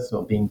embarrassed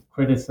or being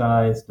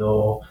criticized,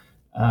 or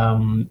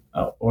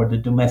the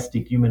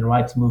domestic human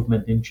rights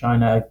movement in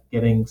China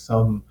getting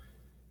some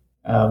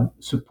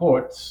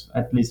support,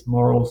 at least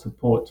moral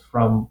support,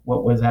 from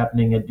what was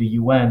happening at the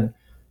UN.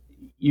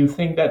 You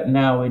think that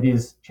now it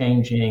is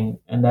changing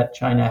and that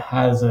China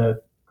has a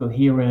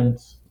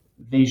coherent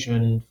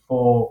vision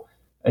for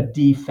a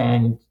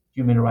defanged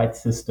human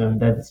rights system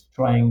that is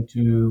trying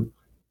to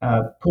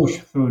push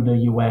through the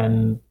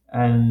UN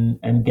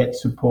and get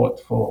support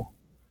for.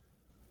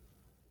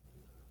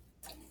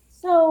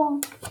 So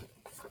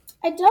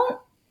I don't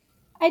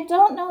I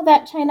don't know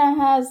that China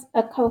has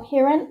a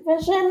coherent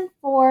vision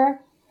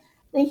for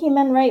the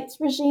human rights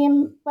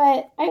regime,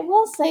 but I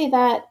will say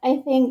that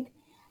I think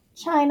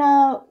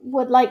China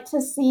would like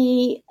to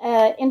see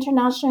an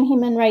international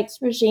human rights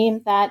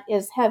regime that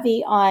is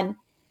heavy on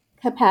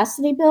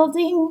capacity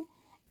building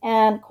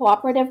and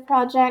cooperative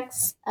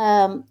projects,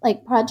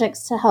 like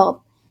projects to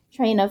help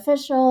train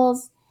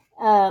officials,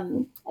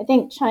 I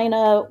think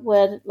China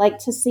would like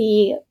to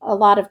see a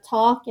lot of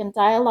talk and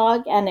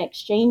dialogue and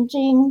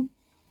exchanging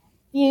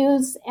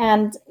views,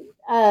 and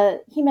a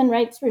human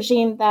rights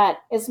regime that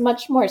is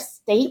much more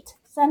state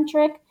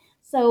centric.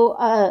 So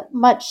a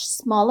much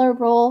smaller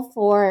role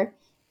for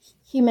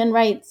human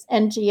rights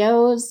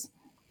NGOs,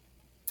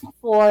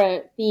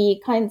 for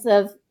the kinds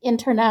of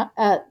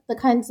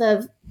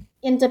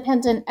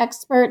independent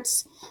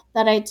experts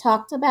that I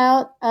talked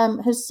about,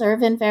 who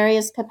serve in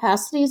various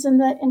capacities in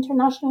the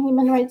international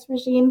human rights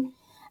regime.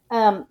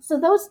 So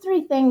those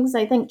three things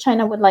I think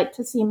China would like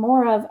to see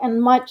more of,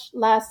 and much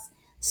less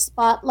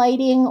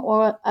spotlighting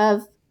or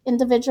of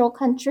individual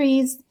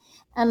countries,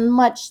 and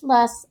much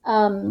less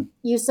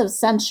use of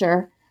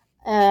censure,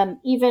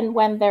 even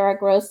when there are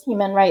gross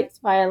human rights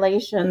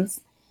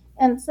violations.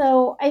 And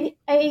so I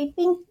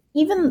think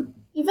even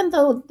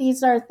though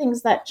these are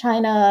things that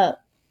China,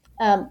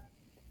 um,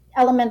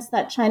 elements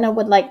that China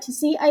would like to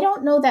see, I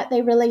don't know that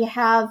they really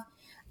have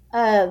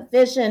a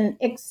vision,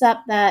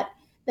 except that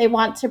they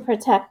want to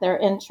protect their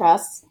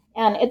interests.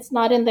 And it's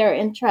not in their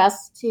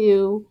interest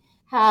to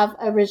have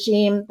a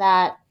regime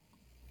that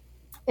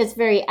is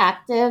very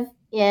active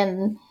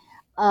in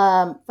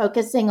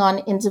focusing on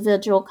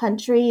individual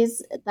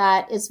countries,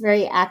 that is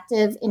very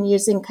active in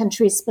using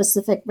country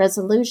specific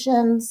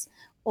resolutions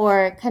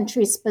or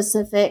country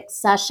specific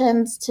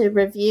sessions to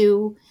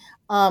review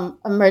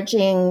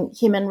emerging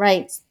human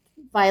rights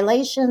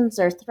violations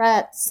or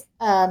threats.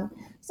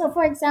 So,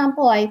 for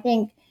example, I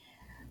think,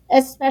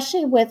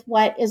 especially with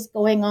what is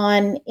going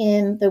on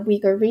in the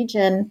Uyghur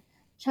region,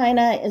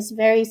 China is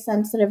very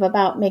sensitive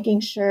about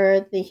making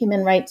sure the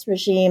human rights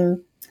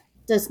regime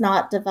does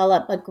not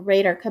develop a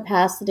greater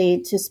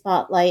capacity to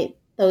spotlight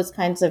those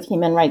kinds of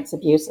human rights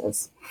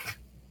abuses.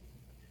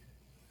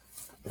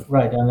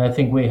 Right, and I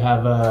think we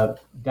have a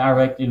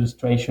direct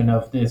illustration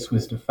of this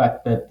with the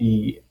fact that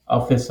the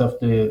Office of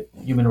the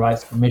Human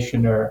Rights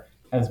Commissioner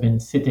has been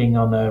sitting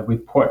on a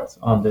report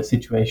on the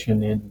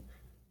situation in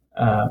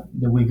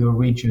the Uyghur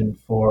region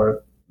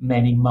for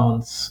many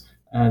months,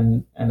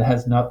 and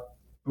has not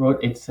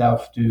brought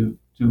itself to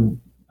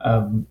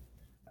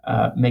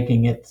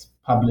making it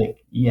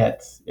public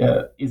yet.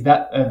 Is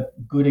that a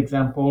good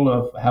example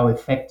of how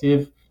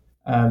effective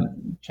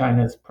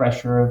China's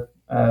pressure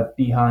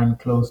behind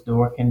closed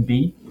door can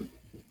be?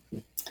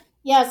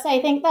 Yes,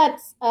 I think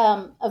that's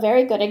a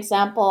very good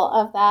example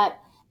of that.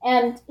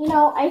 And,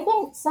 I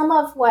think some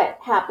of what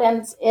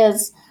happens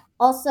is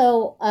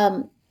also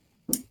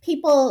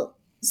people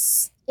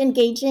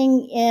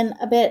engaging in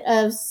a bit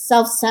of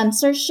self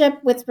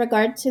censorship with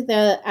regard to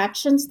the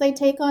actions they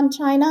take on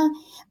China,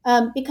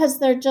 because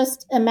they're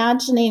just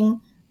imagining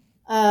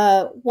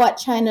what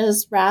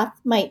China's wrath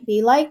might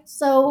be like.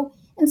 So,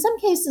 in some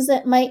cases,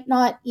 it might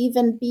not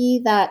even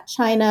be that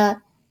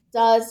China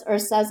does or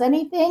says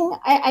anything.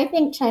 I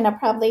think China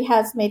probably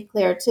has made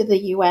clear to the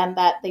UN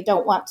that they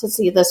don't want to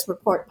see this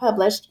report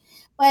published.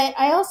 But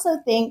I also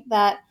think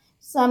that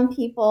some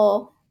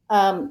people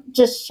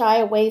just shy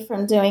away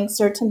from doing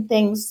certain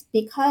things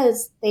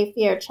because they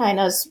fear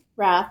China's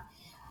wrath.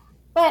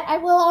 But I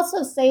will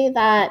also say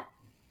that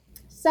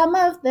some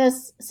of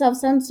this self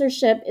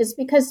censorship is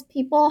because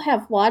people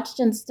have watched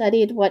and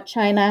studied what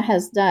China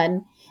has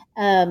done.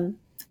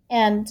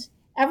 And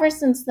ever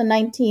since the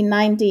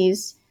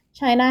 1990s,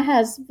 China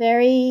has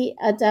very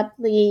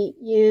adeptly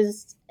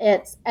used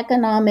its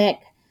economic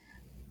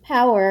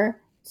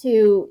power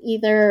to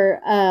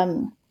either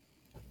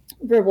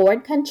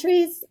reward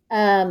countries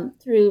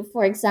through,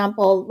 for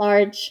example,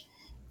 large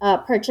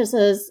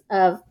purchases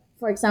of,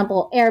 for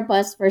example,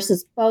 Airbus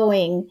versus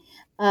Boeing,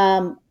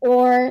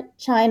 or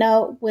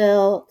China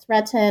will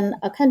threaten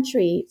a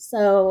country.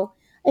 So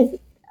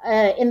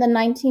in the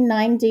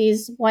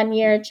 1990s, one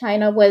year,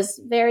 China was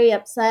very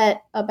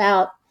upset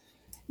about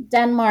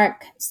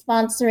Denmark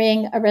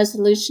sponsoring a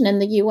resolution in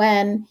the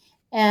UN.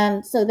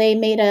 And so they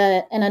made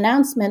an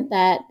announcement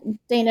that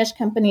Danish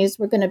companies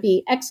were going to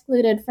be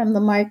excluded from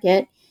the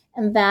market,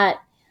 and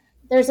that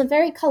there's a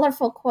very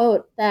colorful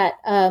quote that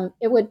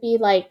it would be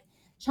like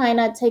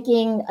China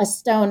taking a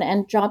stone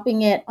and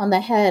dropping it on the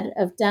head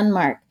of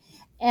Denmark.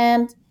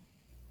 And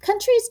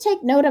countries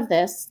take note of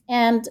this.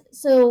 And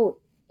so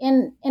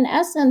in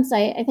essence,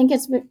 I think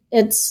it's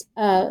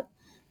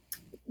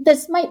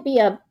this might be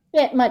a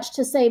bit much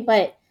to say,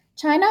 but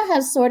China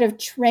has sort of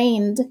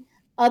trained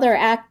other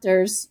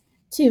actors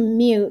to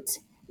mute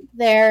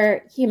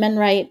their human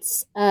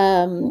rights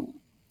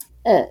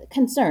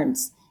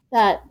concerns.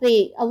 That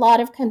a lot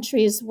of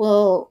countries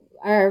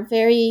are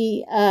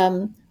very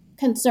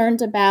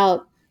concerned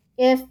about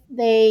if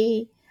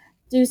they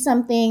do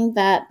something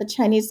that the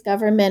Chinese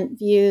government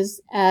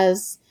views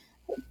as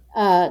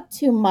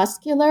too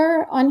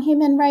muscular on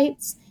human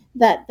rights,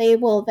 that they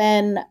will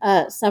then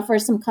suffer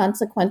some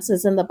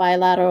consequences in the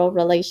bilateral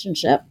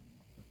relationship.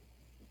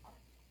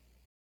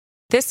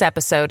 This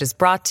episode is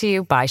brought to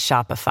you by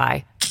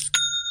Shopify.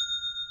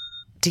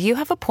 Do you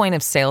have a point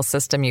of sale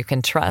system you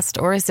can trust,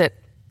 or is it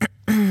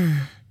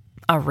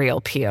a real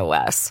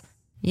POS?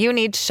 You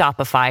need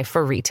Shopify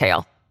for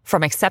retail.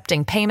 From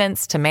accepting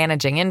payments to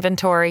managing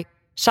inventory,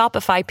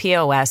 Shopify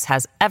POS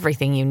has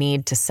everything you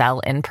need to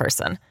sell in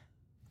person.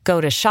 Go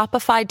to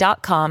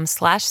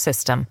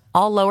shopify.com/system,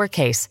 all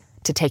lowercase,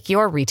 to take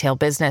your retail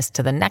business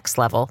to the next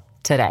level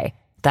today.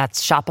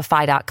 That's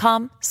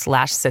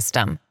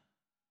shopify.com/system.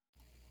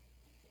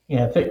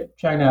 Yeah, I think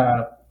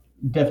China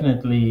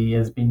definitely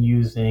has been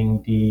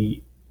using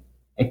the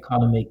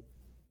economic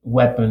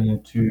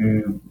weapon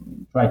to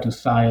try to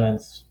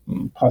silence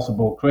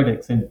possible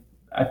critics. And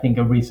I think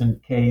a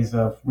recent case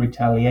of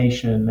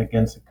retaliation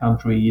against a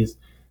country is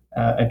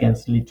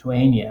against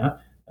Lithuania,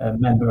 a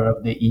member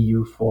of the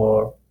EU,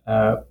 for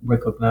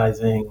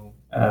recognizing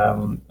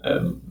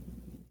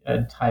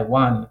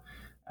Taiwan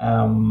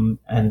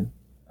and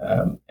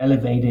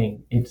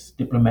elevating its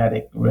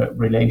diplomatic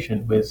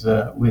relation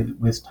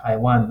with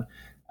Taiwan.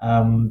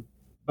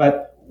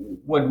 But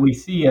what we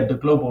see at the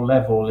global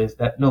level is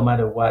that no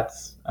matter what,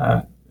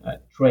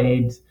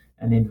 trade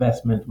and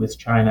investment with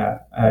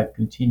China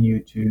continue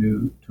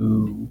to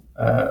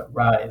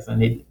rise,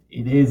 and it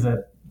is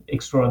an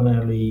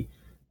extraordinarily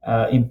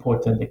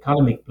important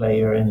economic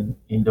player in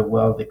the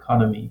world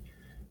economy.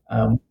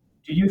 Um,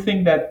 do you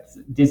think that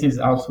this is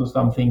also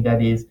something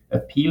that is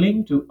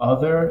appealing to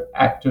other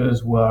actors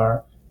who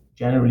are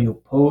generally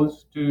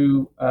opposed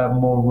to a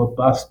more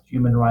robust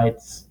human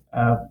rights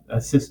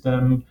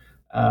system?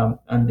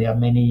 And there are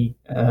many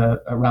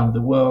around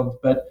the world.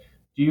 But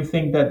do you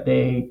think that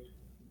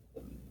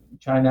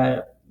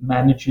China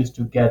manages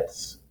to get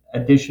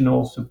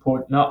additional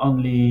support, not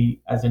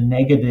only as a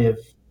negative,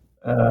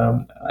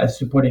 as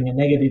supporting a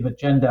negative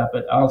agenda,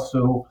 but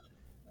also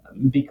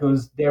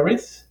because there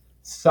is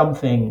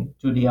something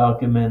to the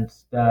argument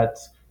that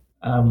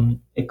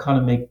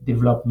economic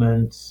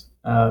development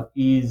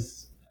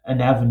is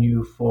an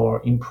avenue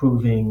for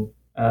improving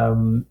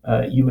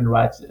human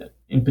rights,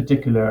 in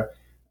particular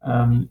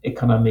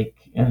economic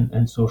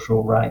and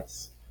social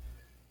rights.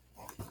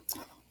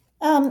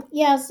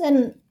 Yes,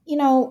 and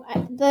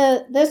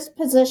the this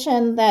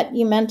position that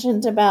you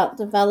mentioned about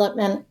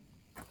development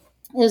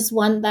is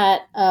one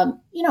that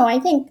I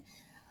think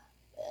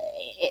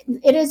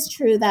it is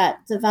true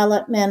that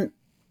development,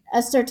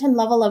 a certain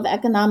level of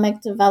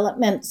economic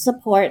development,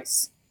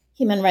 supports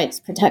human rights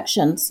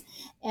protections,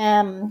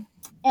 um,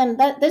 and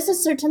that this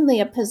is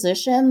certainly a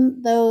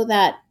position, though,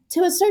 that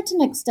to a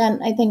certain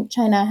extent I think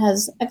China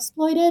has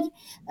exploited.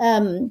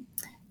 Um,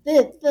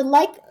 the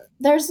like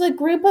There's a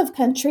group of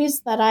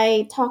countries that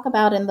I talk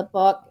about in the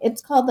book.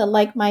 It's called the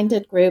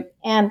like-minded group,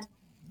 and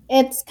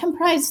it's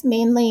comprised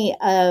mainly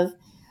of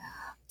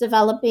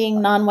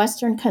developing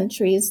non-Western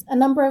countries. A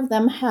number of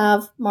them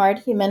have marred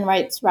human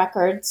rights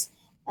records,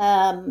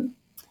 um,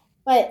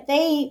 but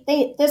they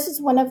this is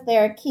one of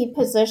their key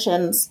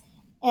positions.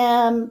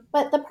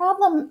 But the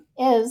problem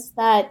is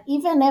that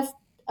even if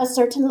a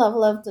certain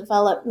level of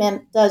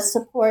development does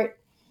support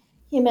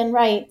human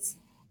rights,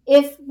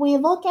 if we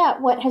look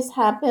at what has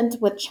happened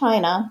with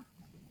China,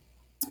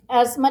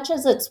 as much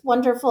as it's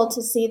wonderful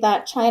to see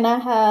that China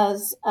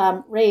has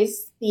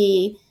raised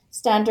the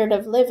standard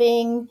of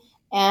living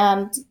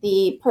and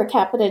the per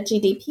capita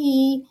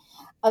GDP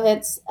of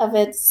its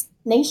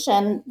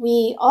nation,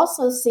 we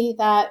also see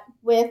that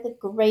with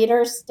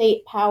greater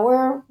state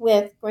power,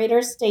 with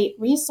greater state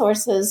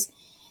resources,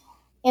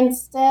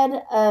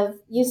 instead of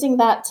using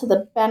that to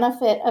the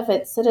benefit of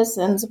its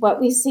citizens,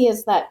 what we see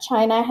is that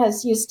China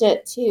has used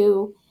it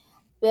to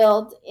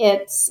build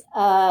its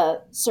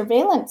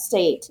surveillance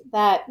state,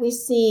 that we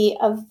see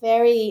a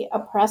very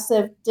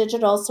oppressive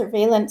digital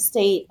surveillance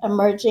state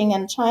emerging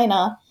in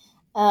China,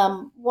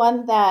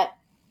 one that,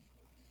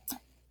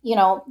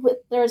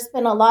 there's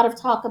been a lot of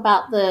talk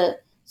about the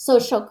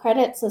social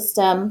credit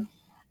system,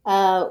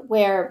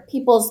 where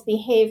people's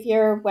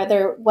behavior,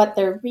 whether what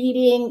they're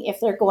reading, if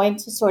they're going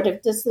to sort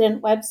of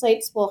dissident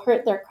websites, will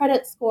hurt their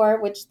credit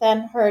score, which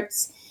then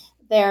hurts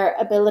their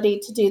ability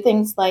to do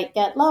things like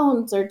get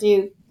loans or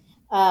do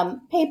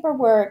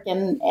paperwork,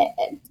 and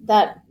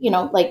that,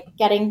 like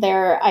getting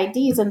their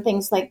IDs and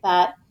things like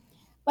that.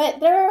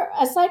 But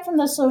aside from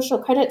the social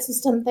credit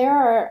system, there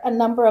are a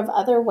number of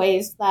other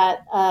ways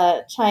that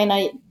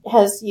China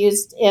has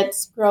used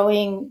its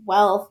growing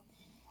wealth,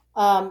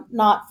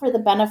 not for the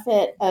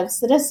benefit of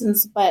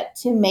citizens, but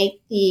to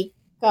make the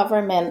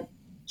government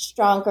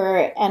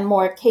stronger and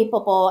more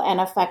capable and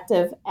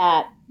effective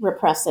at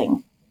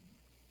repressing.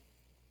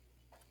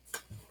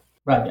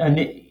 Right. And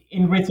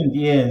in recent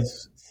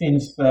years,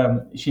 since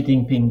Xi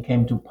Jinping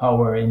came to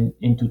power in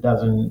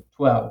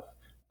 2012,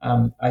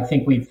 I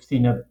think we've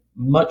seen a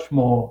much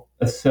more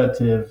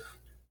assertive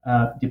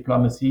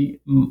diplomacy,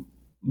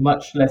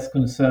 much less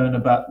concern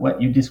about what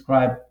you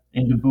describe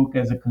in the book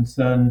as a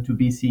concern to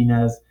be seen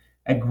as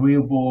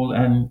agreeable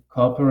and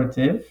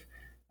cooperative,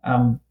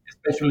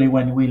 especially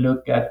when we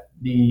look at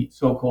the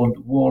so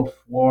called wolf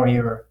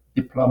warrior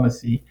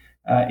diplomacy.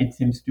 It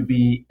seems to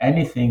be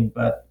anything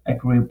but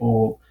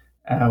agreeable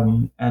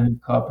and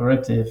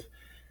cooperative.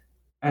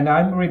 And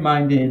I'm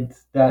reminded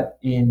that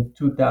in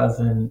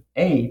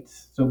 2008,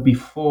 so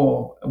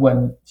before,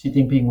 when Xi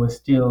Jinping was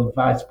still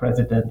vice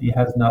president, he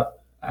had not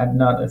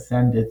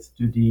ascended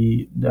to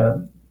the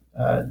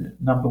the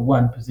number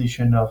one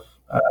position of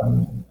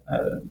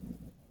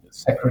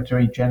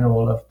Secretary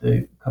General of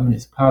the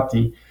Communist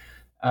Party,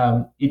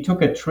 he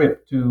took a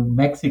trip to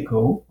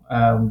Mexico,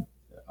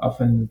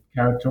 often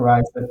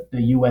characterized as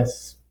the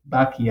U.S.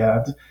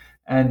 backyard,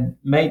 and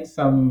made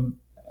some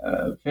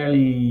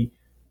fairly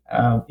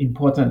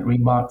important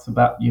remarks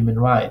about human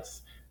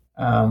rights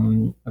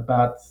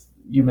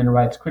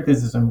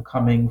criticism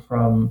coming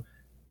from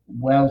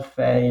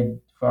well-fed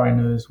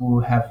foreigners who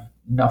have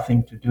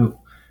nothing to do.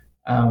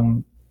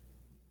 Um,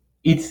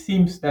 it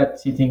seems that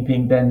Xi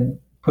Jinping then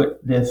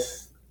put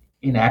this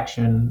in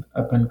action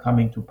upon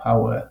coming to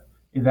power.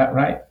 Is that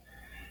right?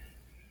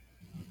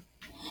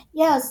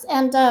 Yes,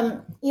 and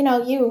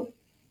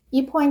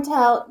you point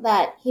out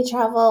that he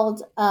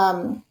traveled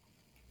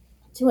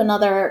to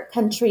another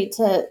country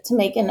to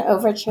make an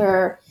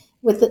overture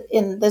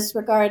in this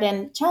regard.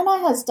 And China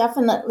has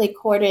definitely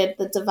courted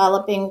the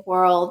developing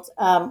world,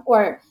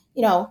 or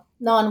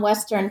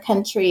non-Western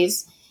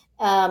countries.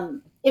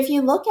 If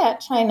you look at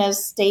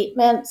China's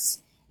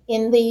statements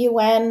in the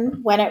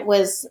UN when it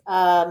was,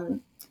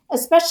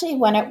 especially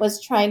when it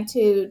was trying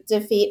to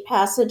defeat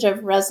passage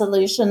of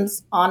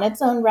resolutions on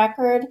its own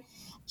record,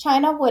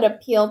 China would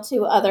appeal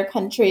to other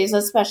countries,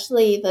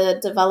 especially the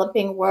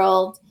developing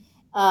world,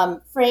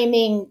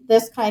 framing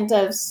this kind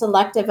of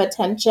selective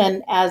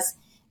attention as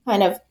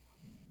kind of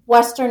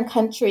Western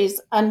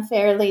countries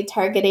unfairly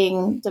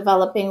targeting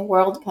developing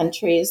world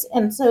countries.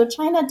 And so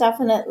China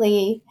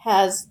definitely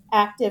has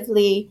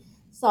actively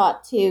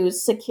sought to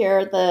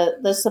secure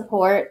the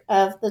support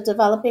of the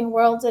developing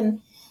world,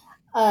 and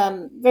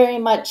very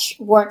much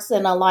works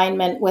in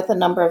alignment with a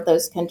number of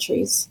those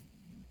countries.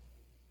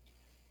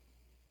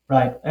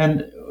 Right.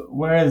 And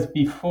whereas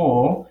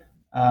before,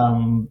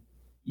 um,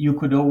 you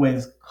could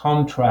always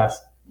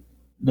contrast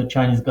the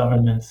Chinese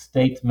government's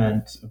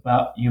statement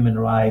about human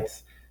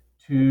rights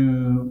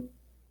to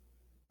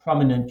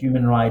prominent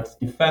human rights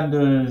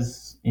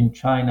defenders in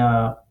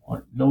China,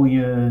 or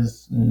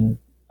lawyers and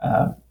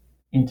uh,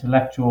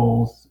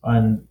 intellectuals,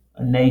 and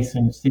a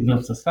nascent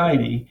civil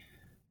society.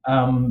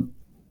 Um,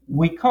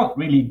 we can't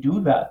really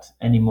do that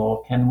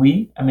anymore, can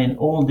we? I mean,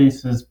 all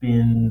this has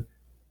been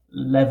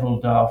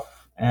leveled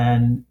off,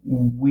 and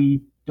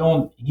we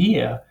don't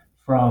hear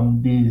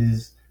from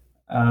these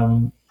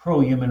pro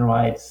human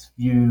rights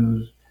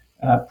views,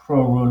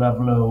 pro rule of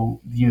law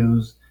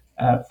views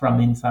from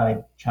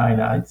inside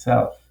China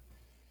itself.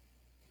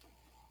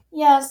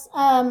 Yes,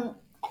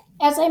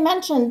 as I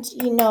mentioned,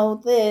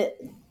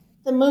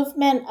 the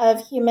movement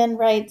of human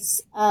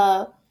rights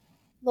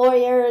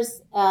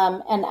lawyers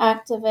and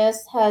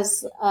activists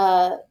has,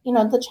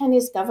 the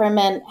Chinese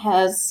government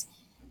has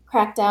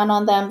cracked down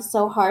on them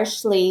so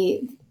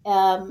harshly,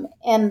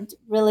 and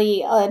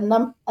really a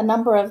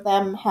number of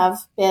them have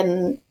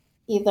been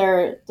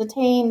either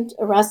detained,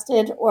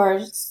 arrested, or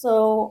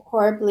so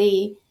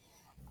horribly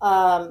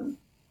um,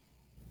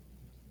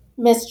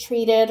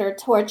 mistreated or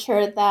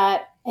tortured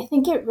that I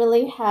think it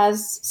really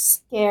has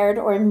scared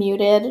or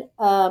muted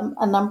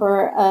a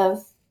number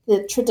of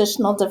the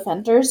traditional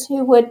defenders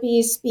who would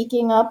be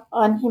speaking up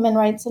on human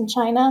rights in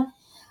China.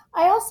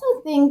 I also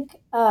think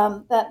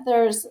that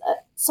there's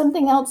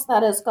something else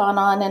that has gone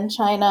on in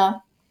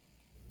China,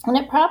 and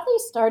it probably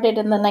started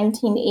in the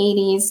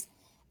 1980s.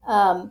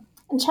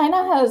 And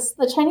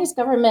the Chinese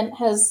government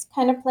has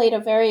kind of played a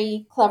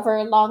very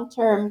clever long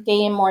term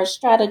game or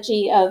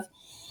strategy of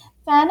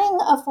fanning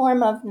a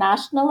form of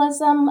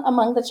nationalism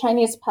among the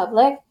Chinese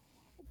public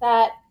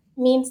that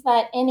means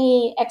that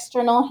any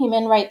external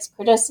human rights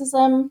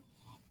criticism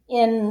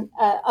in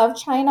of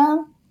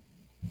China,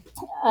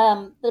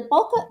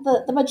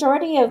 the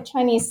majority of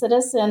Chinese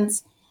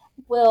citizens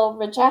will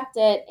reject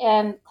it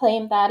and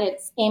claim that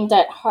it's aimed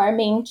at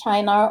harming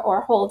China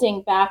or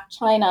holding back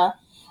China,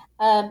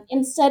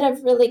 instead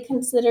of really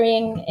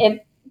considering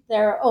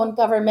their own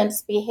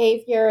government's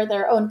behavior,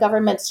 their own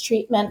government's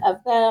treatment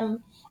of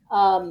them.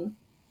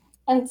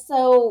 And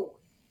so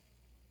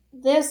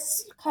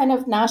this kind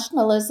of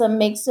nationalism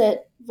makes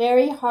it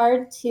very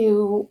hard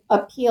to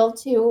appeal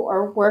to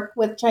or work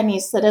with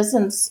Chinese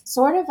citizens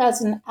sort of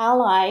as an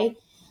ally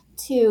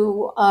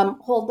to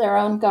hold their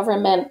own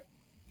government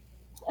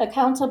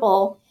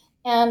accountable.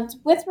 And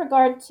with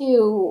regard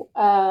to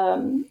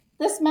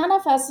this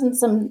manifests in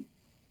some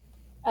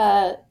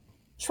uh,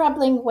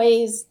 troubling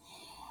ways.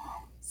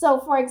 So,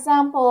 for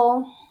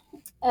example,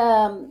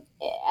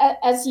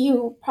 as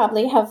you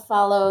probably have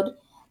followed,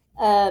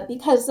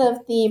 because of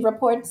the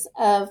reports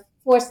of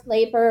forced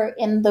labor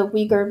in the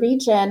Uyghur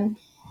region,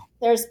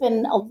 there's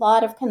been a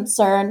lot of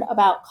concern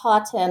about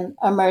cotton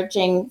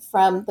emerging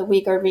from the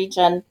Uyghur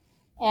region.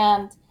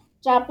 And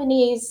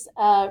Japanese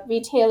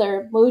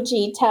retailer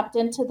Muji tapped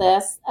into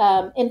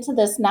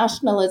this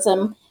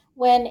nationalism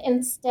when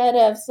instead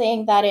of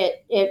saying that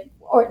it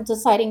or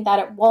deciding that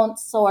it won't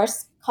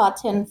source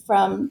cotton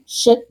from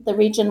the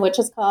region which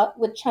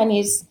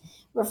Chinese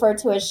refer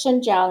to as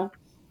Xinjiang,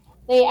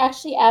 they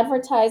actually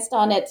advertised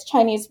on its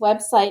Chinese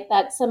website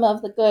that some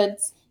of the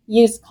goods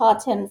use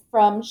cotton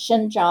from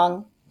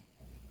Xinjiang.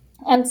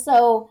 And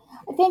so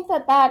I think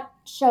that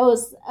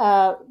shows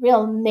a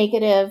real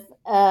negative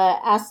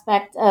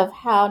aspect of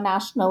how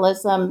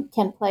nationalism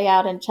can play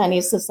out in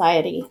Chinese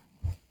society.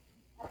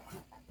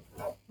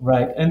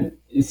 Right. And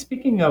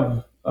speaking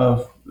of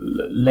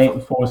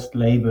forced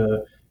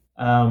labor,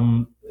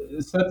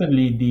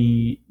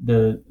 certainly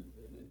the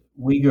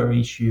Uyghur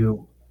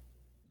issue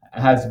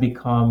has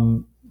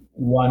become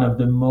one of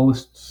the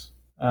most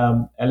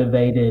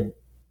elevated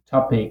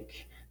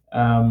topic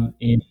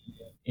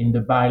in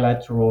the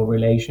bilateral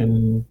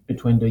relation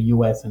between the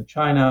U.S. and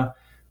China.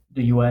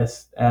 The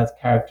U.S. has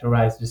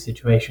characterized the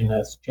situation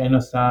as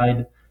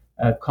genocide.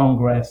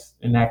 Congress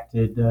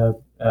enacted a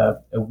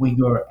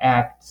Uyghur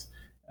Act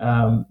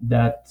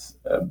that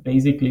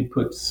basically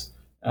puts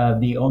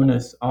the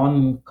onus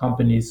on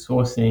companies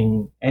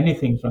sourcing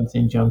anything from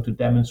Xinjiang to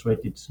demonstrate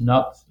it's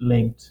not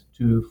linked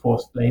to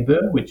forced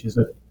labor, which is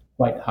a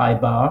quite high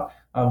bar,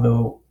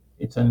 although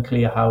it's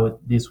unclear how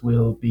this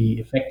will be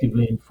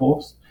effectively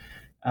enforced.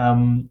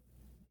 Um,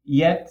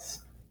 Yet,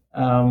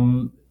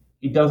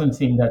 it doesn't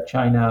seem that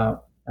China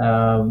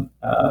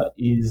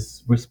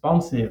is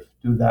responsive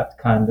to that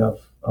kind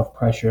of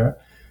pressure,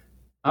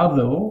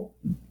 although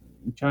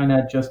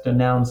China just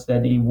announced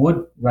that it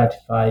would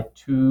ratify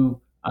two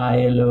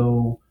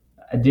ILO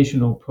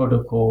additional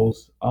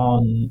protocols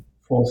on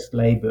forced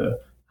labor.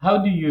 How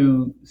do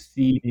you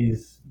see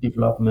these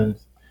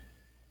developments?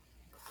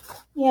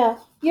 Yeah,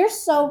 you're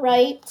so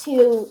right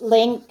to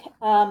link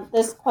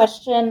this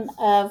question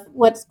of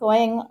what's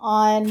going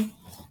on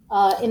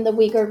in the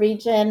Uyghur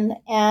region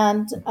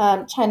and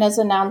China's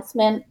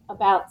announcement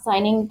about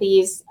signing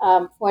these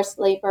forced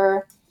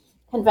labor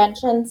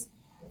conventions.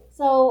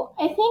 So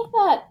I think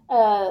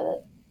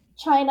that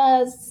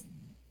China's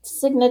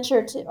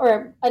signature to,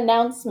 or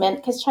announcement,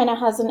 because China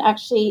hasn't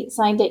actually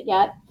signed it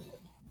yet,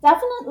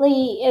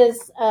 definitely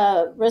is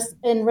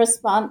in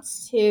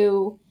response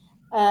to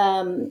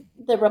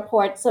the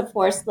reports of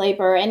forced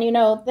labor. And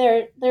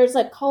there's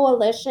a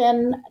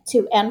coalition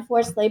to end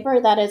forced labor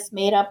that is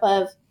made up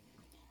of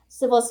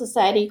civil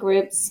society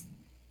groups,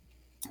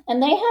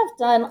 and they have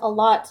done a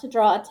lot to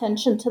draw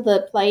attention to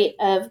the plight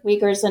of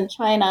Uyghurs in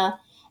China.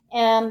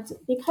 And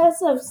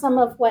because of some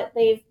of what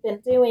they've been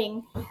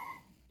doing,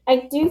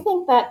 I do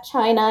think that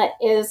China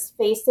is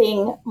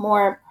facing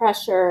more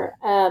pressure.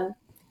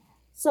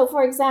 So,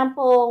 for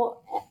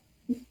example,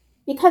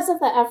 because of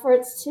the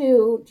efforts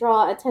to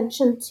draw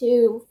attention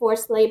to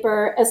forced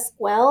labor,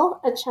 Esquel,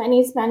 a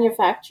Chinese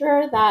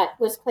manufacturer that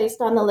was placed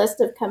on the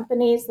list of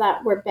companies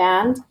that were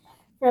banned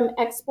from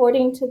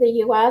exporting to the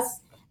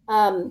U.S.,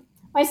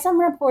 by some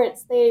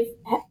reports, they've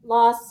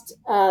lost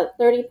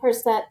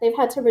 30%. They've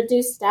had to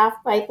reduce staff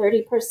by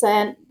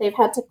 30%. They've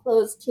had to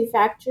close two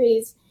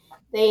factories.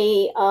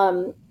 They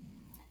kind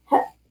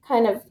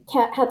of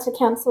had to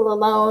cancel a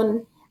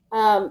loan.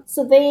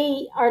 So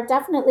they are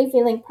definitely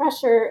feeling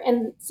pressure,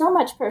 and so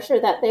much pressure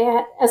that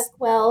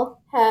Esquel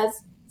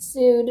has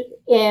sued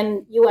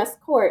in U.S.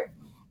 court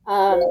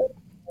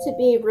to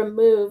be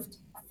removed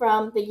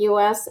from the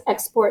U.S.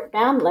 export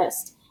ban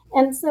list.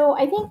 And so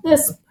I think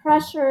this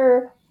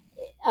pressure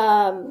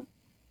and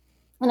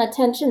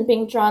attention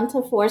being drawn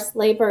to forced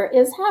labor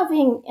is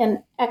having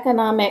an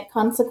economic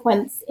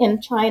consequence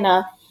in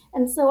China.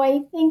 And so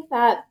I think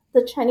that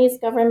the Chinese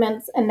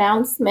government's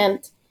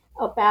announcement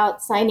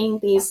about signing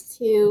these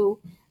two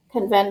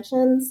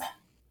conventions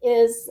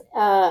is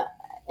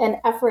an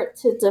effort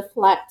to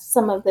deflect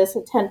some of this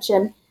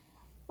attention.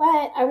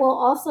 But I will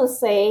also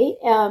say,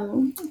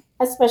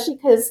 especially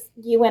because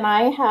you and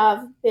I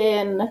have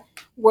been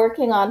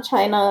working on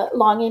China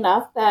long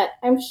enough, that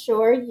I'm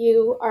sure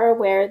you are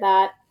aware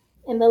that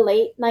in the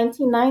late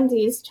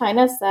 1990s,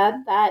 China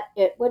said that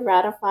it would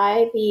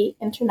ratify the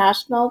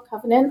International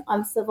Covenant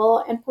on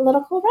Civil and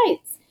Political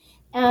Rights.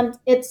 And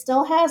it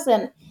still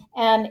hasn't.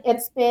 And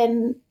it's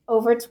been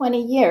over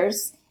 20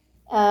 years.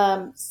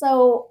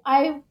 So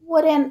I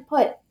wouldn't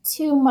put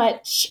too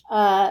much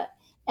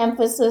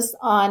emphasis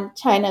on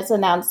China's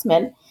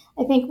announcement.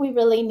 I think we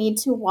really need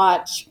to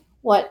watch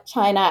what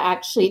China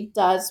actually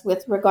does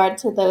with regard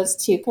to those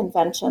two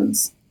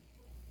conventions.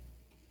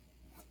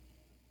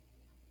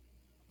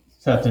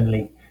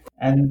 Certainly.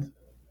 And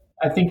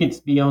I think it's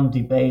beyond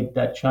debate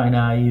that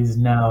China is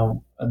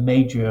now a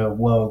major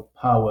world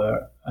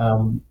power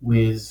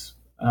with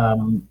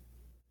an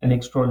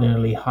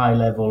extraordinarily high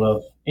level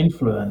of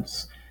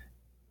influence.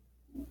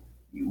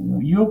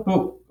 Your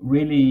book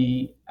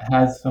really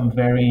has some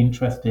very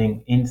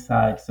interesting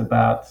insights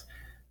about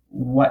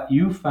what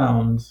you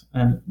found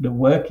and the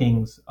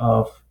workings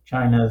of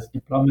China's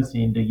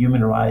diplomacy in the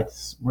human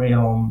rights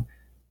realm.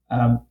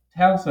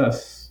 Tells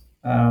us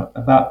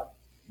about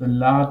the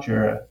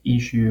larger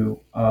issue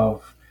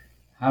of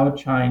how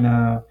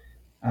China,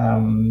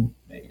 um,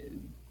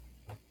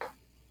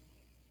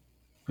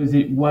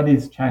 what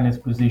is China's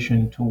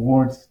position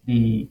towards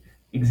the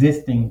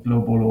existing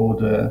global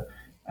order,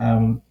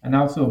 and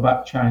also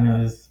about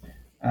China's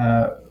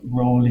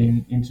role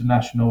in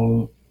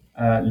international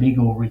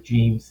legal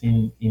regimes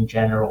in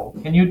general.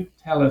 Can you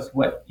tell us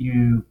what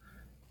you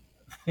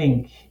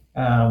think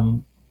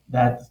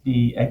that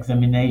the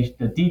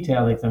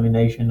detailed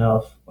examination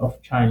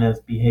of China's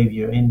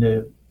behavior in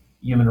the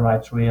human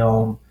rights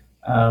realm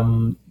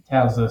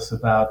tells us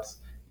about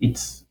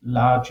its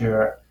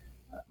larger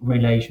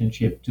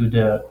relationship to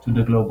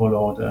the global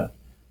order.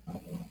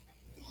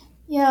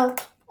 Yeah,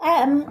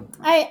 I'm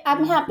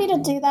happy to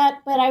do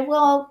that, but I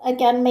will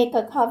again make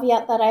a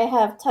caveat that I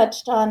have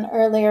touched on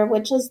earlier,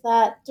 which is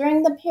that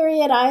during the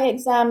period I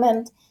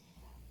examined,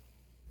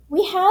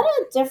 we had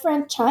a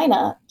different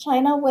China.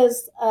 China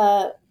was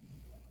a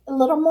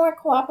little more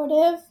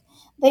cooperative.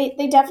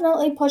 They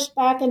definitely pushed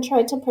back and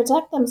tried to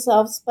protect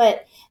themselves,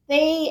 but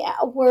they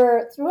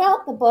were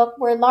throughout the book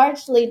were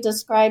largely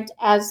described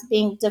as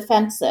being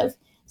defensive.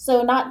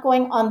 So not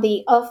going on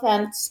the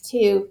offense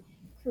to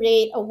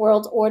create a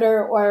world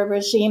order or a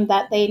regime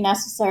that they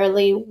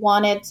necessarily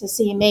wanted to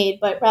see made,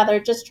 but rather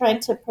just trying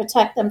to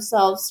protect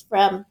themselves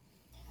from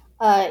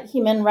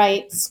human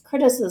rights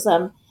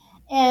criticism.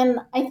 And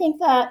I think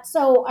that,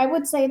 so I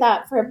would say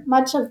that for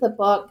much of the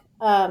book,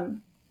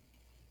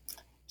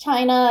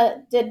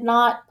 China did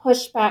not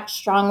push back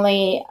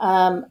strongly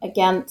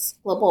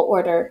against global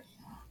order.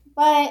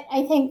 But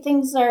I think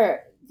things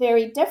are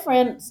very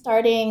different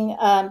starting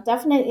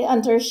definitely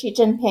under Xi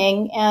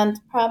Jinping and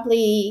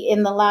probably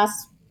in the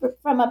last,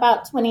 from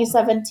about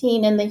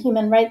 2017 in the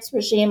human rights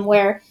regime,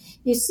 where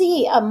you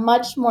see a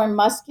much more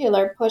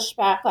muscular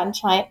pushback on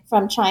China,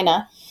 from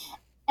China.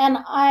 And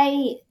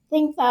I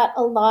think that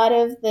a lot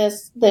of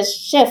this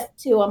shift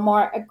to a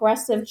more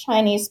aggressive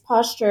Chinese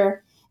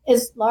posture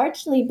is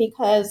largely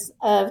because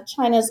of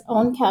China's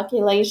own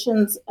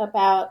calculations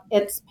about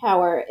its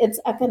power, its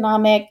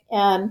economic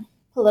and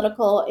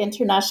political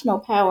international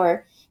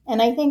power.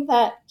 And I think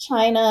that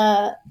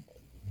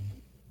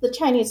the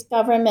Chinese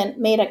government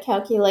made a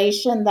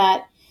calculation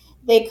that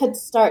they could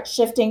start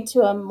shifting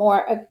to a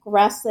more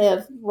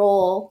aggressive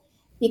role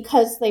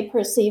because they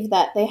perceived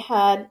that they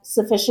had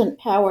sufficient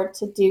power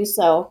to do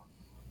so.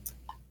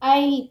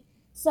 I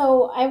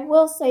so I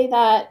will say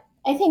that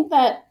I think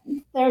that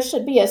there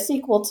should be a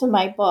sequel to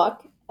my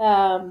book.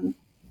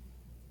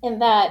 In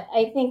that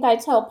I think I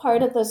tell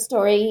part of the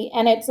story,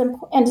 and it's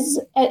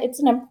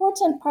an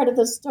important part of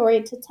the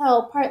story to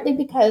tell, partly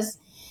because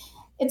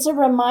it's a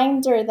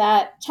reminder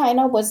that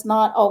China was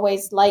not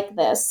always like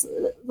this,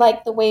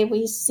 like the way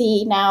we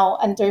see now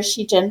under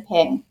Xi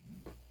Jinping.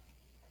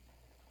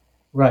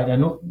 Right,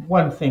 and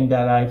one thing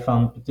that I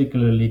found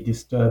particularly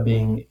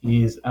disturbing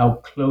is how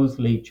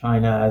closely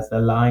China has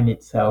aligned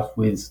itself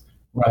with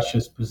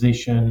Russia's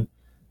position,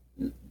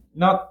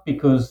 not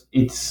because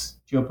its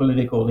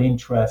geopolitical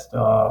interests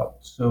are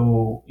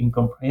so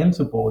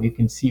incomprehensible. You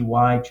can see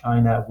why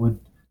China would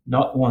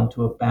not want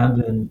to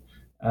abandon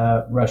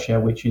Russia,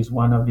 which is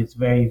one of its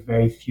very,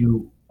 very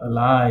few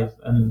allies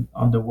and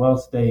on the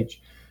world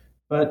stage.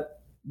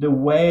 But the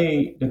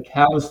way, the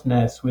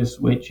callousness with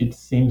which it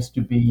seems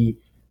to be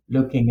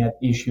looking at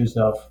issues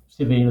of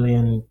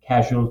civilian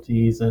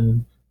casualties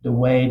and the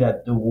way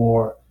that the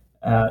war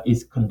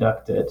is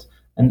conducted.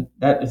 And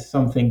that is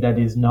something that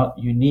is not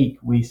unique.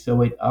 We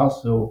saw it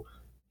also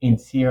in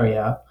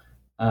Syria,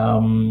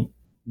 um,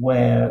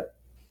 where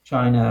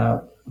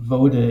China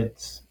voted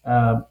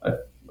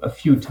a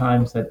few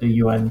times at the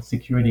UN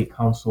Security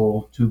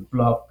Council to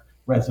block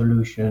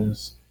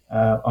resolutions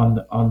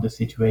on the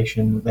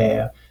situation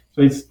there.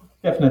 So it's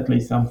definitely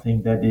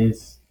something that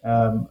is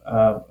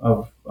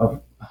of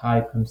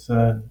high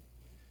concern.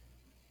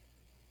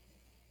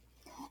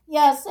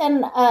 Yes,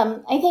 and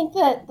I think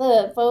that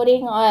the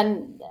voting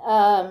on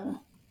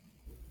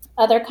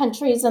other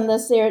countries in the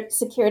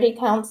Security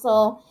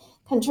Council,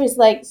 countries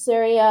like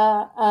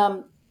Syria,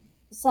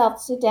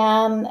 South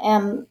Sudan,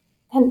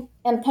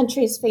 and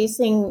countries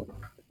facing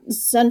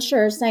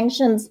censure,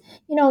 sanctions.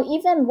 You know,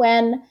 even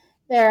when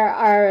there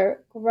are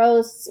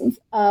gross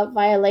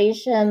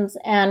violations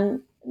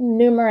and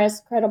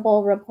numerous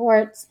credible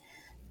reports,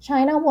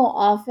 China will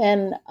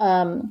often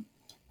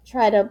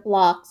try to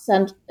block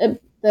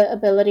the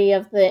ability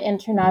of the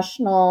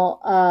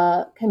international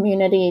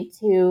community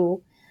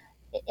to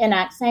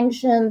enact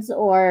sanctions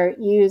or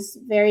use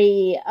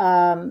very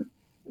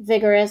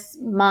vigorous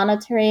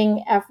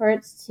monitoring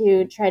efforts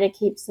to try to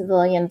keep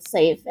civilians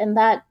safe, and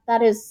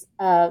that is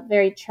a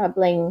very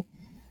troubling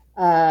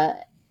uh,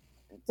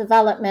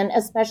 development,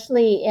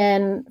 especially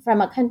in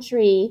from a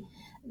country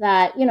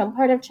that, you know,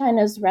 part of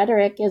China's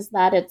rhetoric is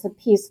that it's a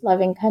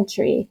peace-loving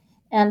country,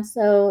 and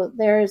so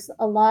there's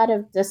a lot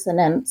of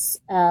dissonance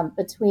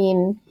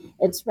between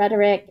its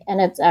rhetoric and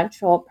its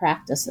actual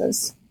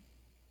practices.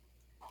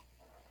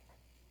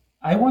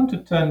 I want to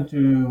turn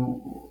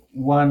to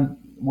one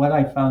what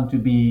I found to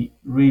be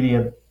really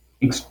an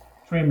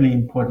extremely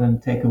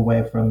important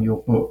takeaway from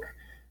your book.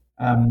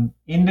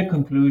 In the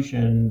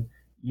conclusion,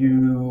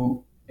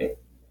 you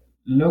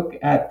look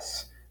at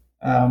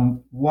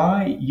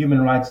why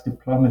human rights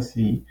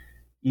diplomacy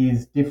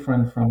is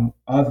different from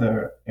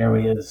other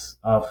areas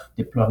of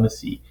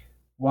diplomacy.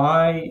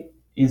 Why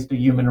is the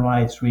human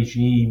rights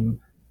regime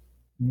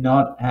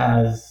not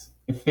as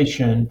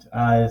efficient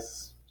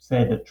as,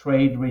 say, the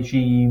trade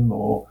regime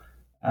or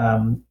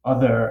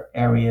other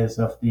areas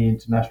of the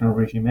international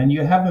regime. And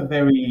you have a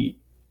very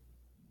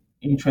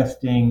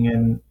interesting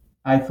and,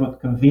 I thought,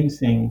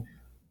 convincing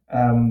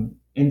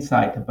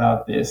insight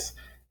about this,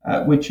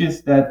 which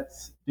is that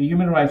the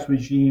human rights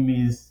regime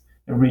is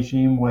a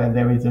regime where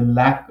there is a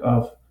lack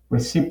of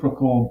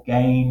reciprocal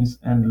gains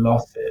and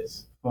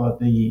losses for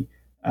the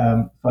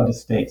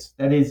states.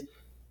 That is,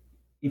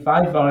 if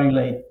I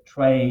violate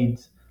trade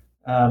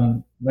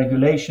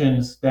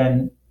regulations,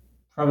 then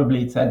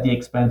probably it's at the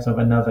expense of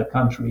another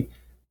country.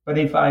 But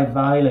if I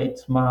violate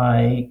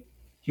my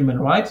human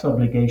rights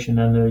obligation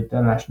under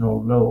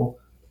international law,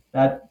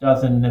 that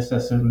doesn't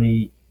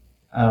necessarily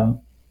um,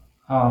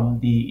 harm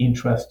the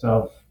interest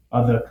of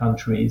other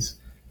countries.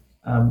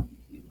 Um,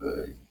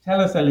 Tell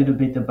us a little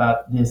bit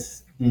about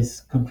this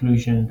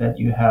conclusion that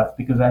you have,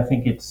 because I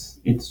think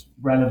it's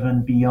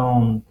relevant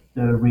beyond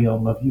the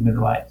realm of human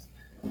rights.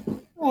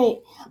 Right.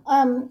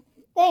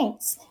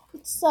 Thanks.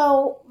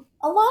 So,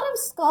 a lot of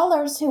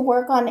scholars who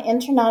work on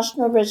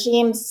international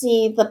regimes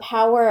see the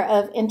power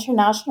of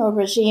international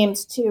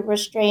regimes to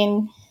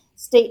restrain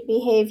state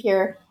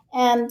behavior.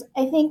 And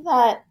I think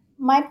that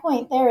my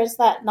point there is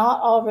that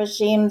not all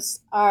regimes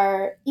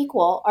are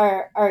equal,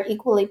 are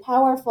equally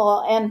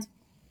powerful. And,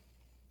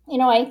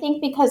 I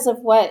think because of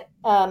what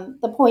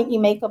the point you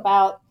make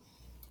about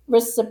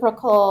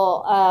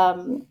reciprocal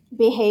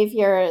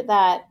behavior,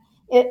 that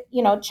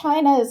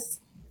China's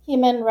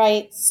human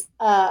rights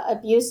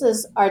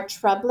abuses are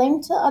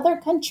troubling to other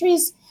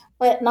countries,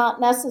 but not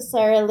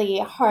necessarily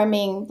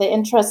harming the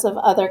interests of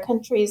other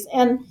countries.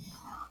 And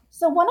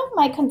so, one of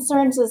my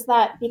concerns is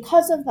that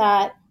because of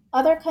that,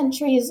 other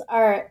countries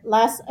are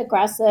less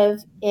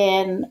aggressive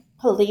in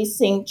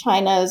policing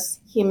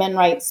China's human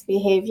rights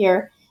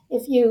behavior.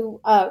 If you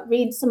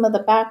read some of the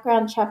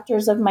background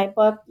chapters of my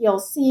book, you'll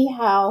see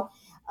how,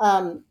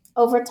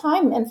 over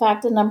time, in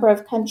fact, a number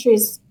of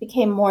countries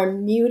became more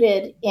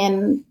muted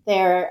in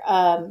their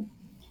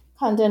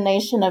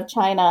condemnation of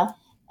China.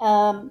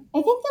 I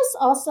think this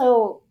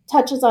also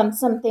touches on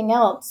something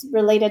else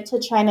related to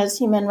China's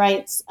human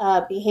rights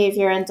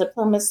behavior and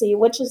diplomacy,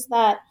 which is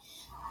that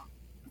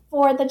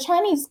for the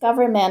Chinese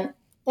government,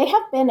 they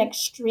have been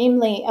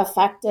extremely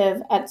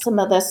effective at some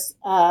of this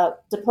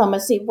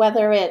diplomacy,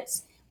 whether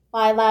it's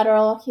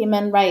bilateral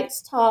human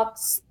rights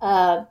talks,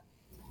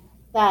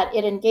 that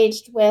it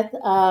engaged with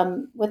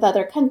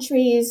other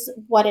countries,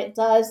 what it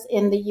does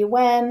in the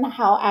UN,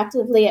 how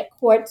actively it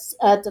courts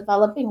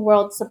developing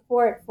world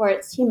support for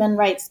its human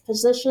rights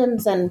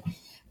positions and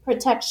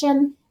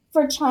protection.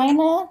 For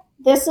China,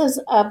 this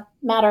is a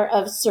matter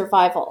of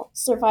survival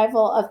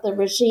of the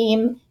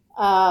regime,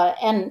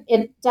 and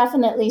it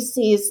definitely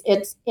sees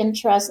its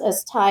interests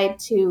as tied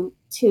to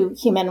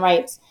human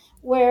rights.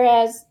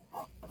 Whereas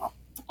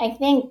I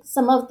think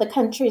some of the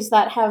countries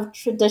that have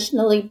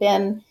traditionally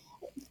been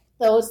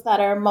those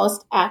that are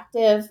most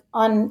active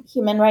on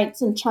human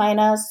rights in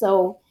China,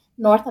 so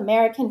North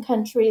American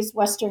countries,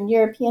 Western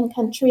European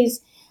countries,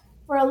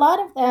 for a lot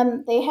of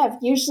them, they have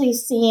usually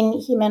seen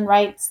human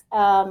rights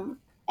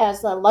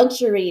as a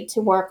luxury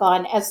to work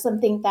on, as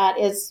something that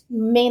is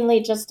mainly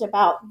just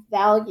about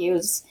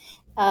values.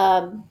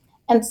 And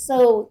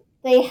so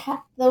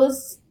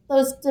those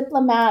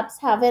diplomats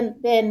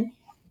haven't been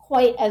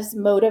quite as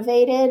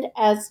motivated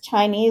as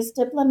Chinese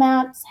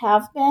diplomats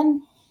have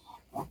been.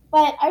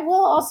 But I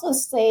will also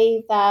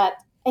say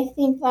that I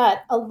think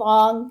that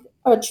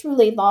a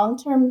truly long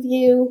term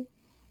view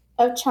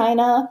of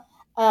China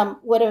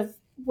would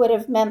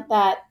have meant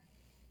that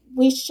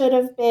we should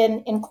have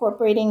been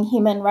incorporating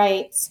human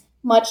rights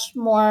much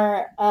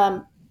more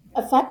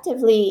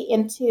effectively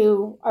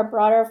into our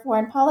broader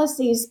foreign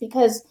policies.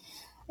 Because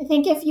I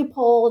think if you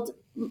polled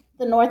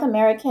the North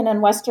American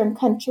and Western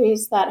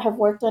countries that have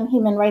worked on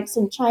human rights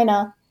in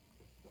China,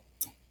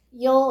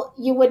 you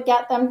would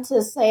get them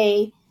to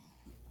say,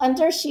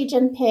 under Xi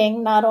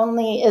Jinping, not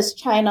only is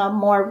China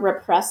more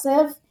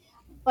repressive,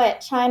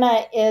 but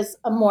China is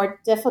a more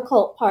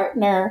difficult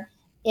partner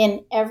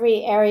in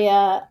every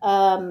area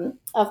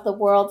of the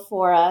world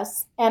for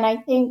us. And I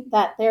think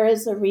that there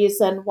is a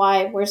reason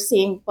why we're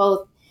seeing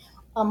both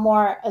a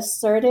more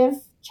assertive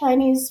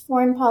Chinese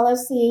foreign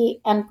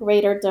policy and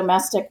greater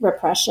domestic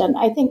repression.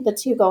 I think the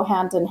two go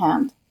hand in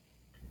hand.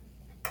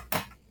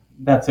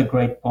 That's a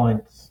great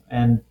point.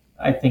 And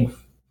I think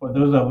for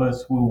those of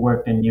us who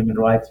worked in human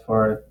rights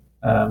for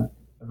a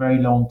very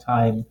long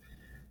time,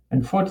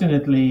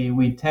 unfortunately,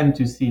 we tend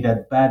to see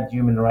that bad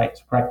human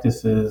rights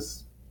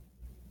practices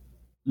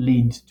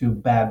lead to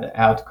bad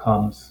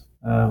outcomes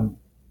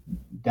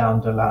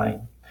down the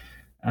line.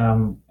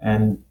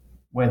 And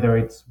whether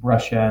it's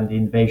Russia and the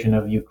invasion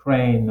of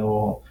Ukraine,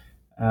 or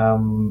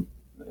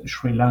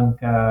Sri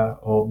Lanka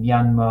or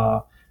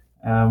Myanmar,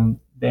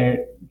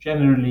 there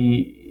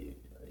generally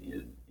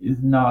is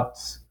not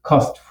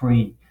cost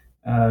free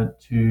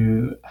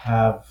to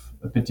have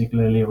a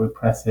particularly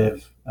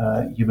repressive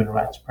human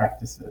rights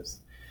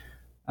practices.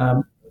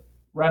 Um,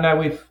 Rana,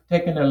 we've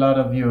taken a lot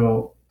of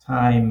your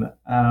time.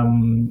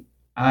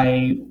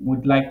 I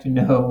would like to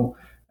know,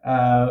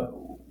 uh,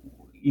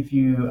 if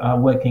you are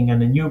working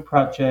on a new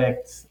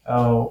project,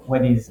 or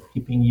what is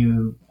keeping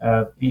you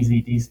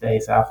busy these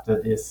days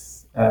after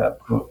this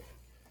book.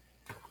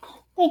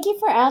 Thank you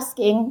for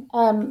asking.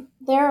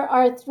 There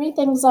are three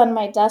things on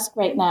my desk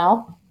right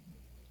now.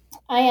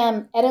 I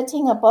am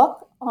editing a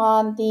book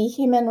on the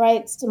human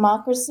rights,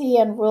 democracy,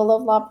 and rule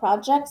of law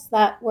projects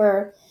that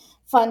were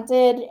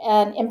funded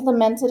and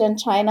implemented in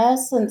China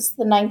since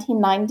the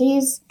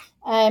 1990s.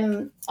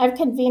 I've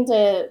convened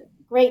a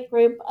great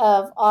group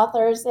of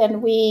authors,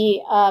 and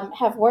we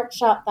have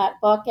workshopped that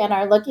book and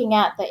are looking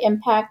at the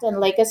impact and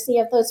legacy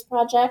of those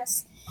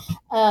projects.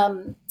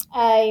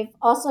 I've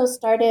also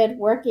started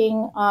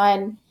working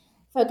on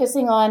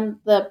focusing on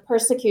the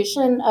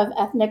persecution of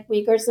ethnic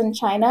Uyghurs in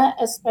China,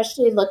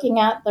 especially looking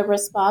at the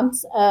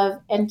response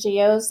of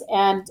NGOs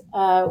and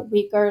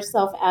Uyghur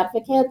self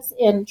advocates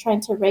in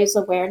trying to raise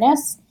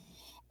awareness.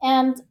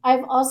 And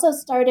I've also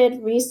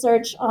started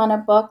research on a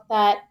book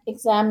that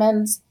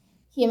examines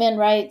human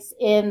rights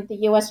in the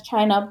US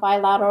China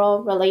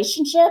bilateral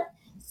relationship.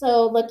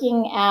 So,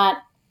 looking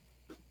at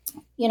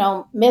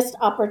missed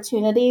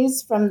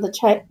opportunities from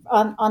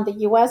on the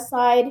U.S.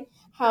 side,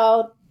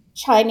 how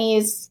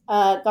Chinese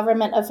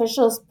government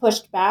officials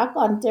pushed back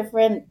on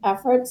different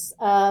efforts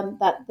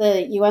that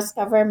the U.S.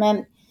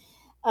 government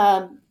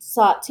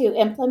sought to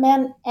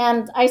implement.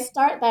 And I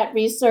start that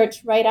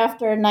research right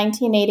after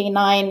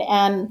 1989,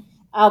 and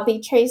I'll be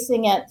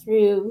tracing it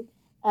through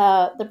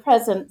the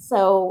present.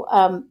 So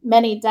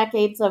many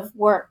decades of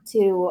work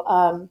to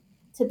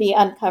be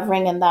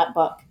uncovering in that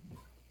book.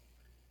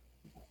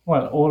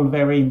 Well, all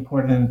very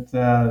important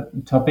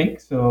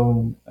topics.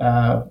 So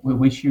we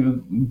wish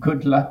you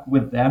good luck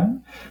with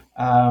them.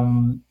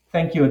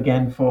 Thank you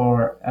again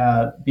for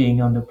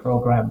being on the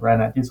program,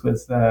 Rana. This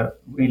was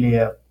really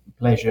a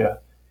pleasure.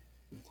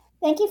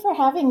 Thank you for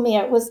having me.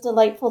 It was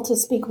delightful to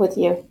speak with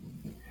you.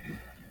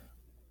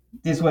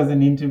 This was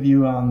an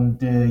interview on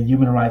the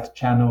Human Rights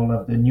channel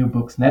of the New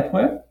Books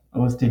Network,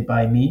 hosted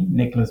by me,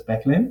 Nicholas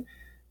Becklin.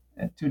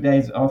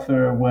 Today's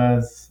author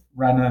was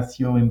Rana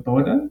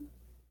Inboden,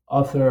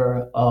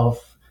 author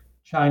of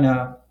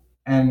China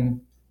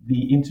and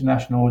the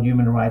International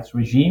Human Rights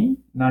Regime,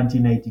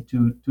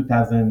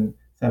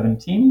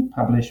 1982-2017,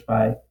 published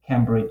by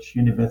Cambridge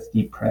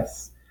University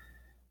Press.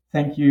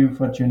 Thank you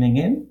for tuning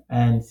in,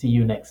 and see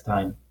you next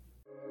time.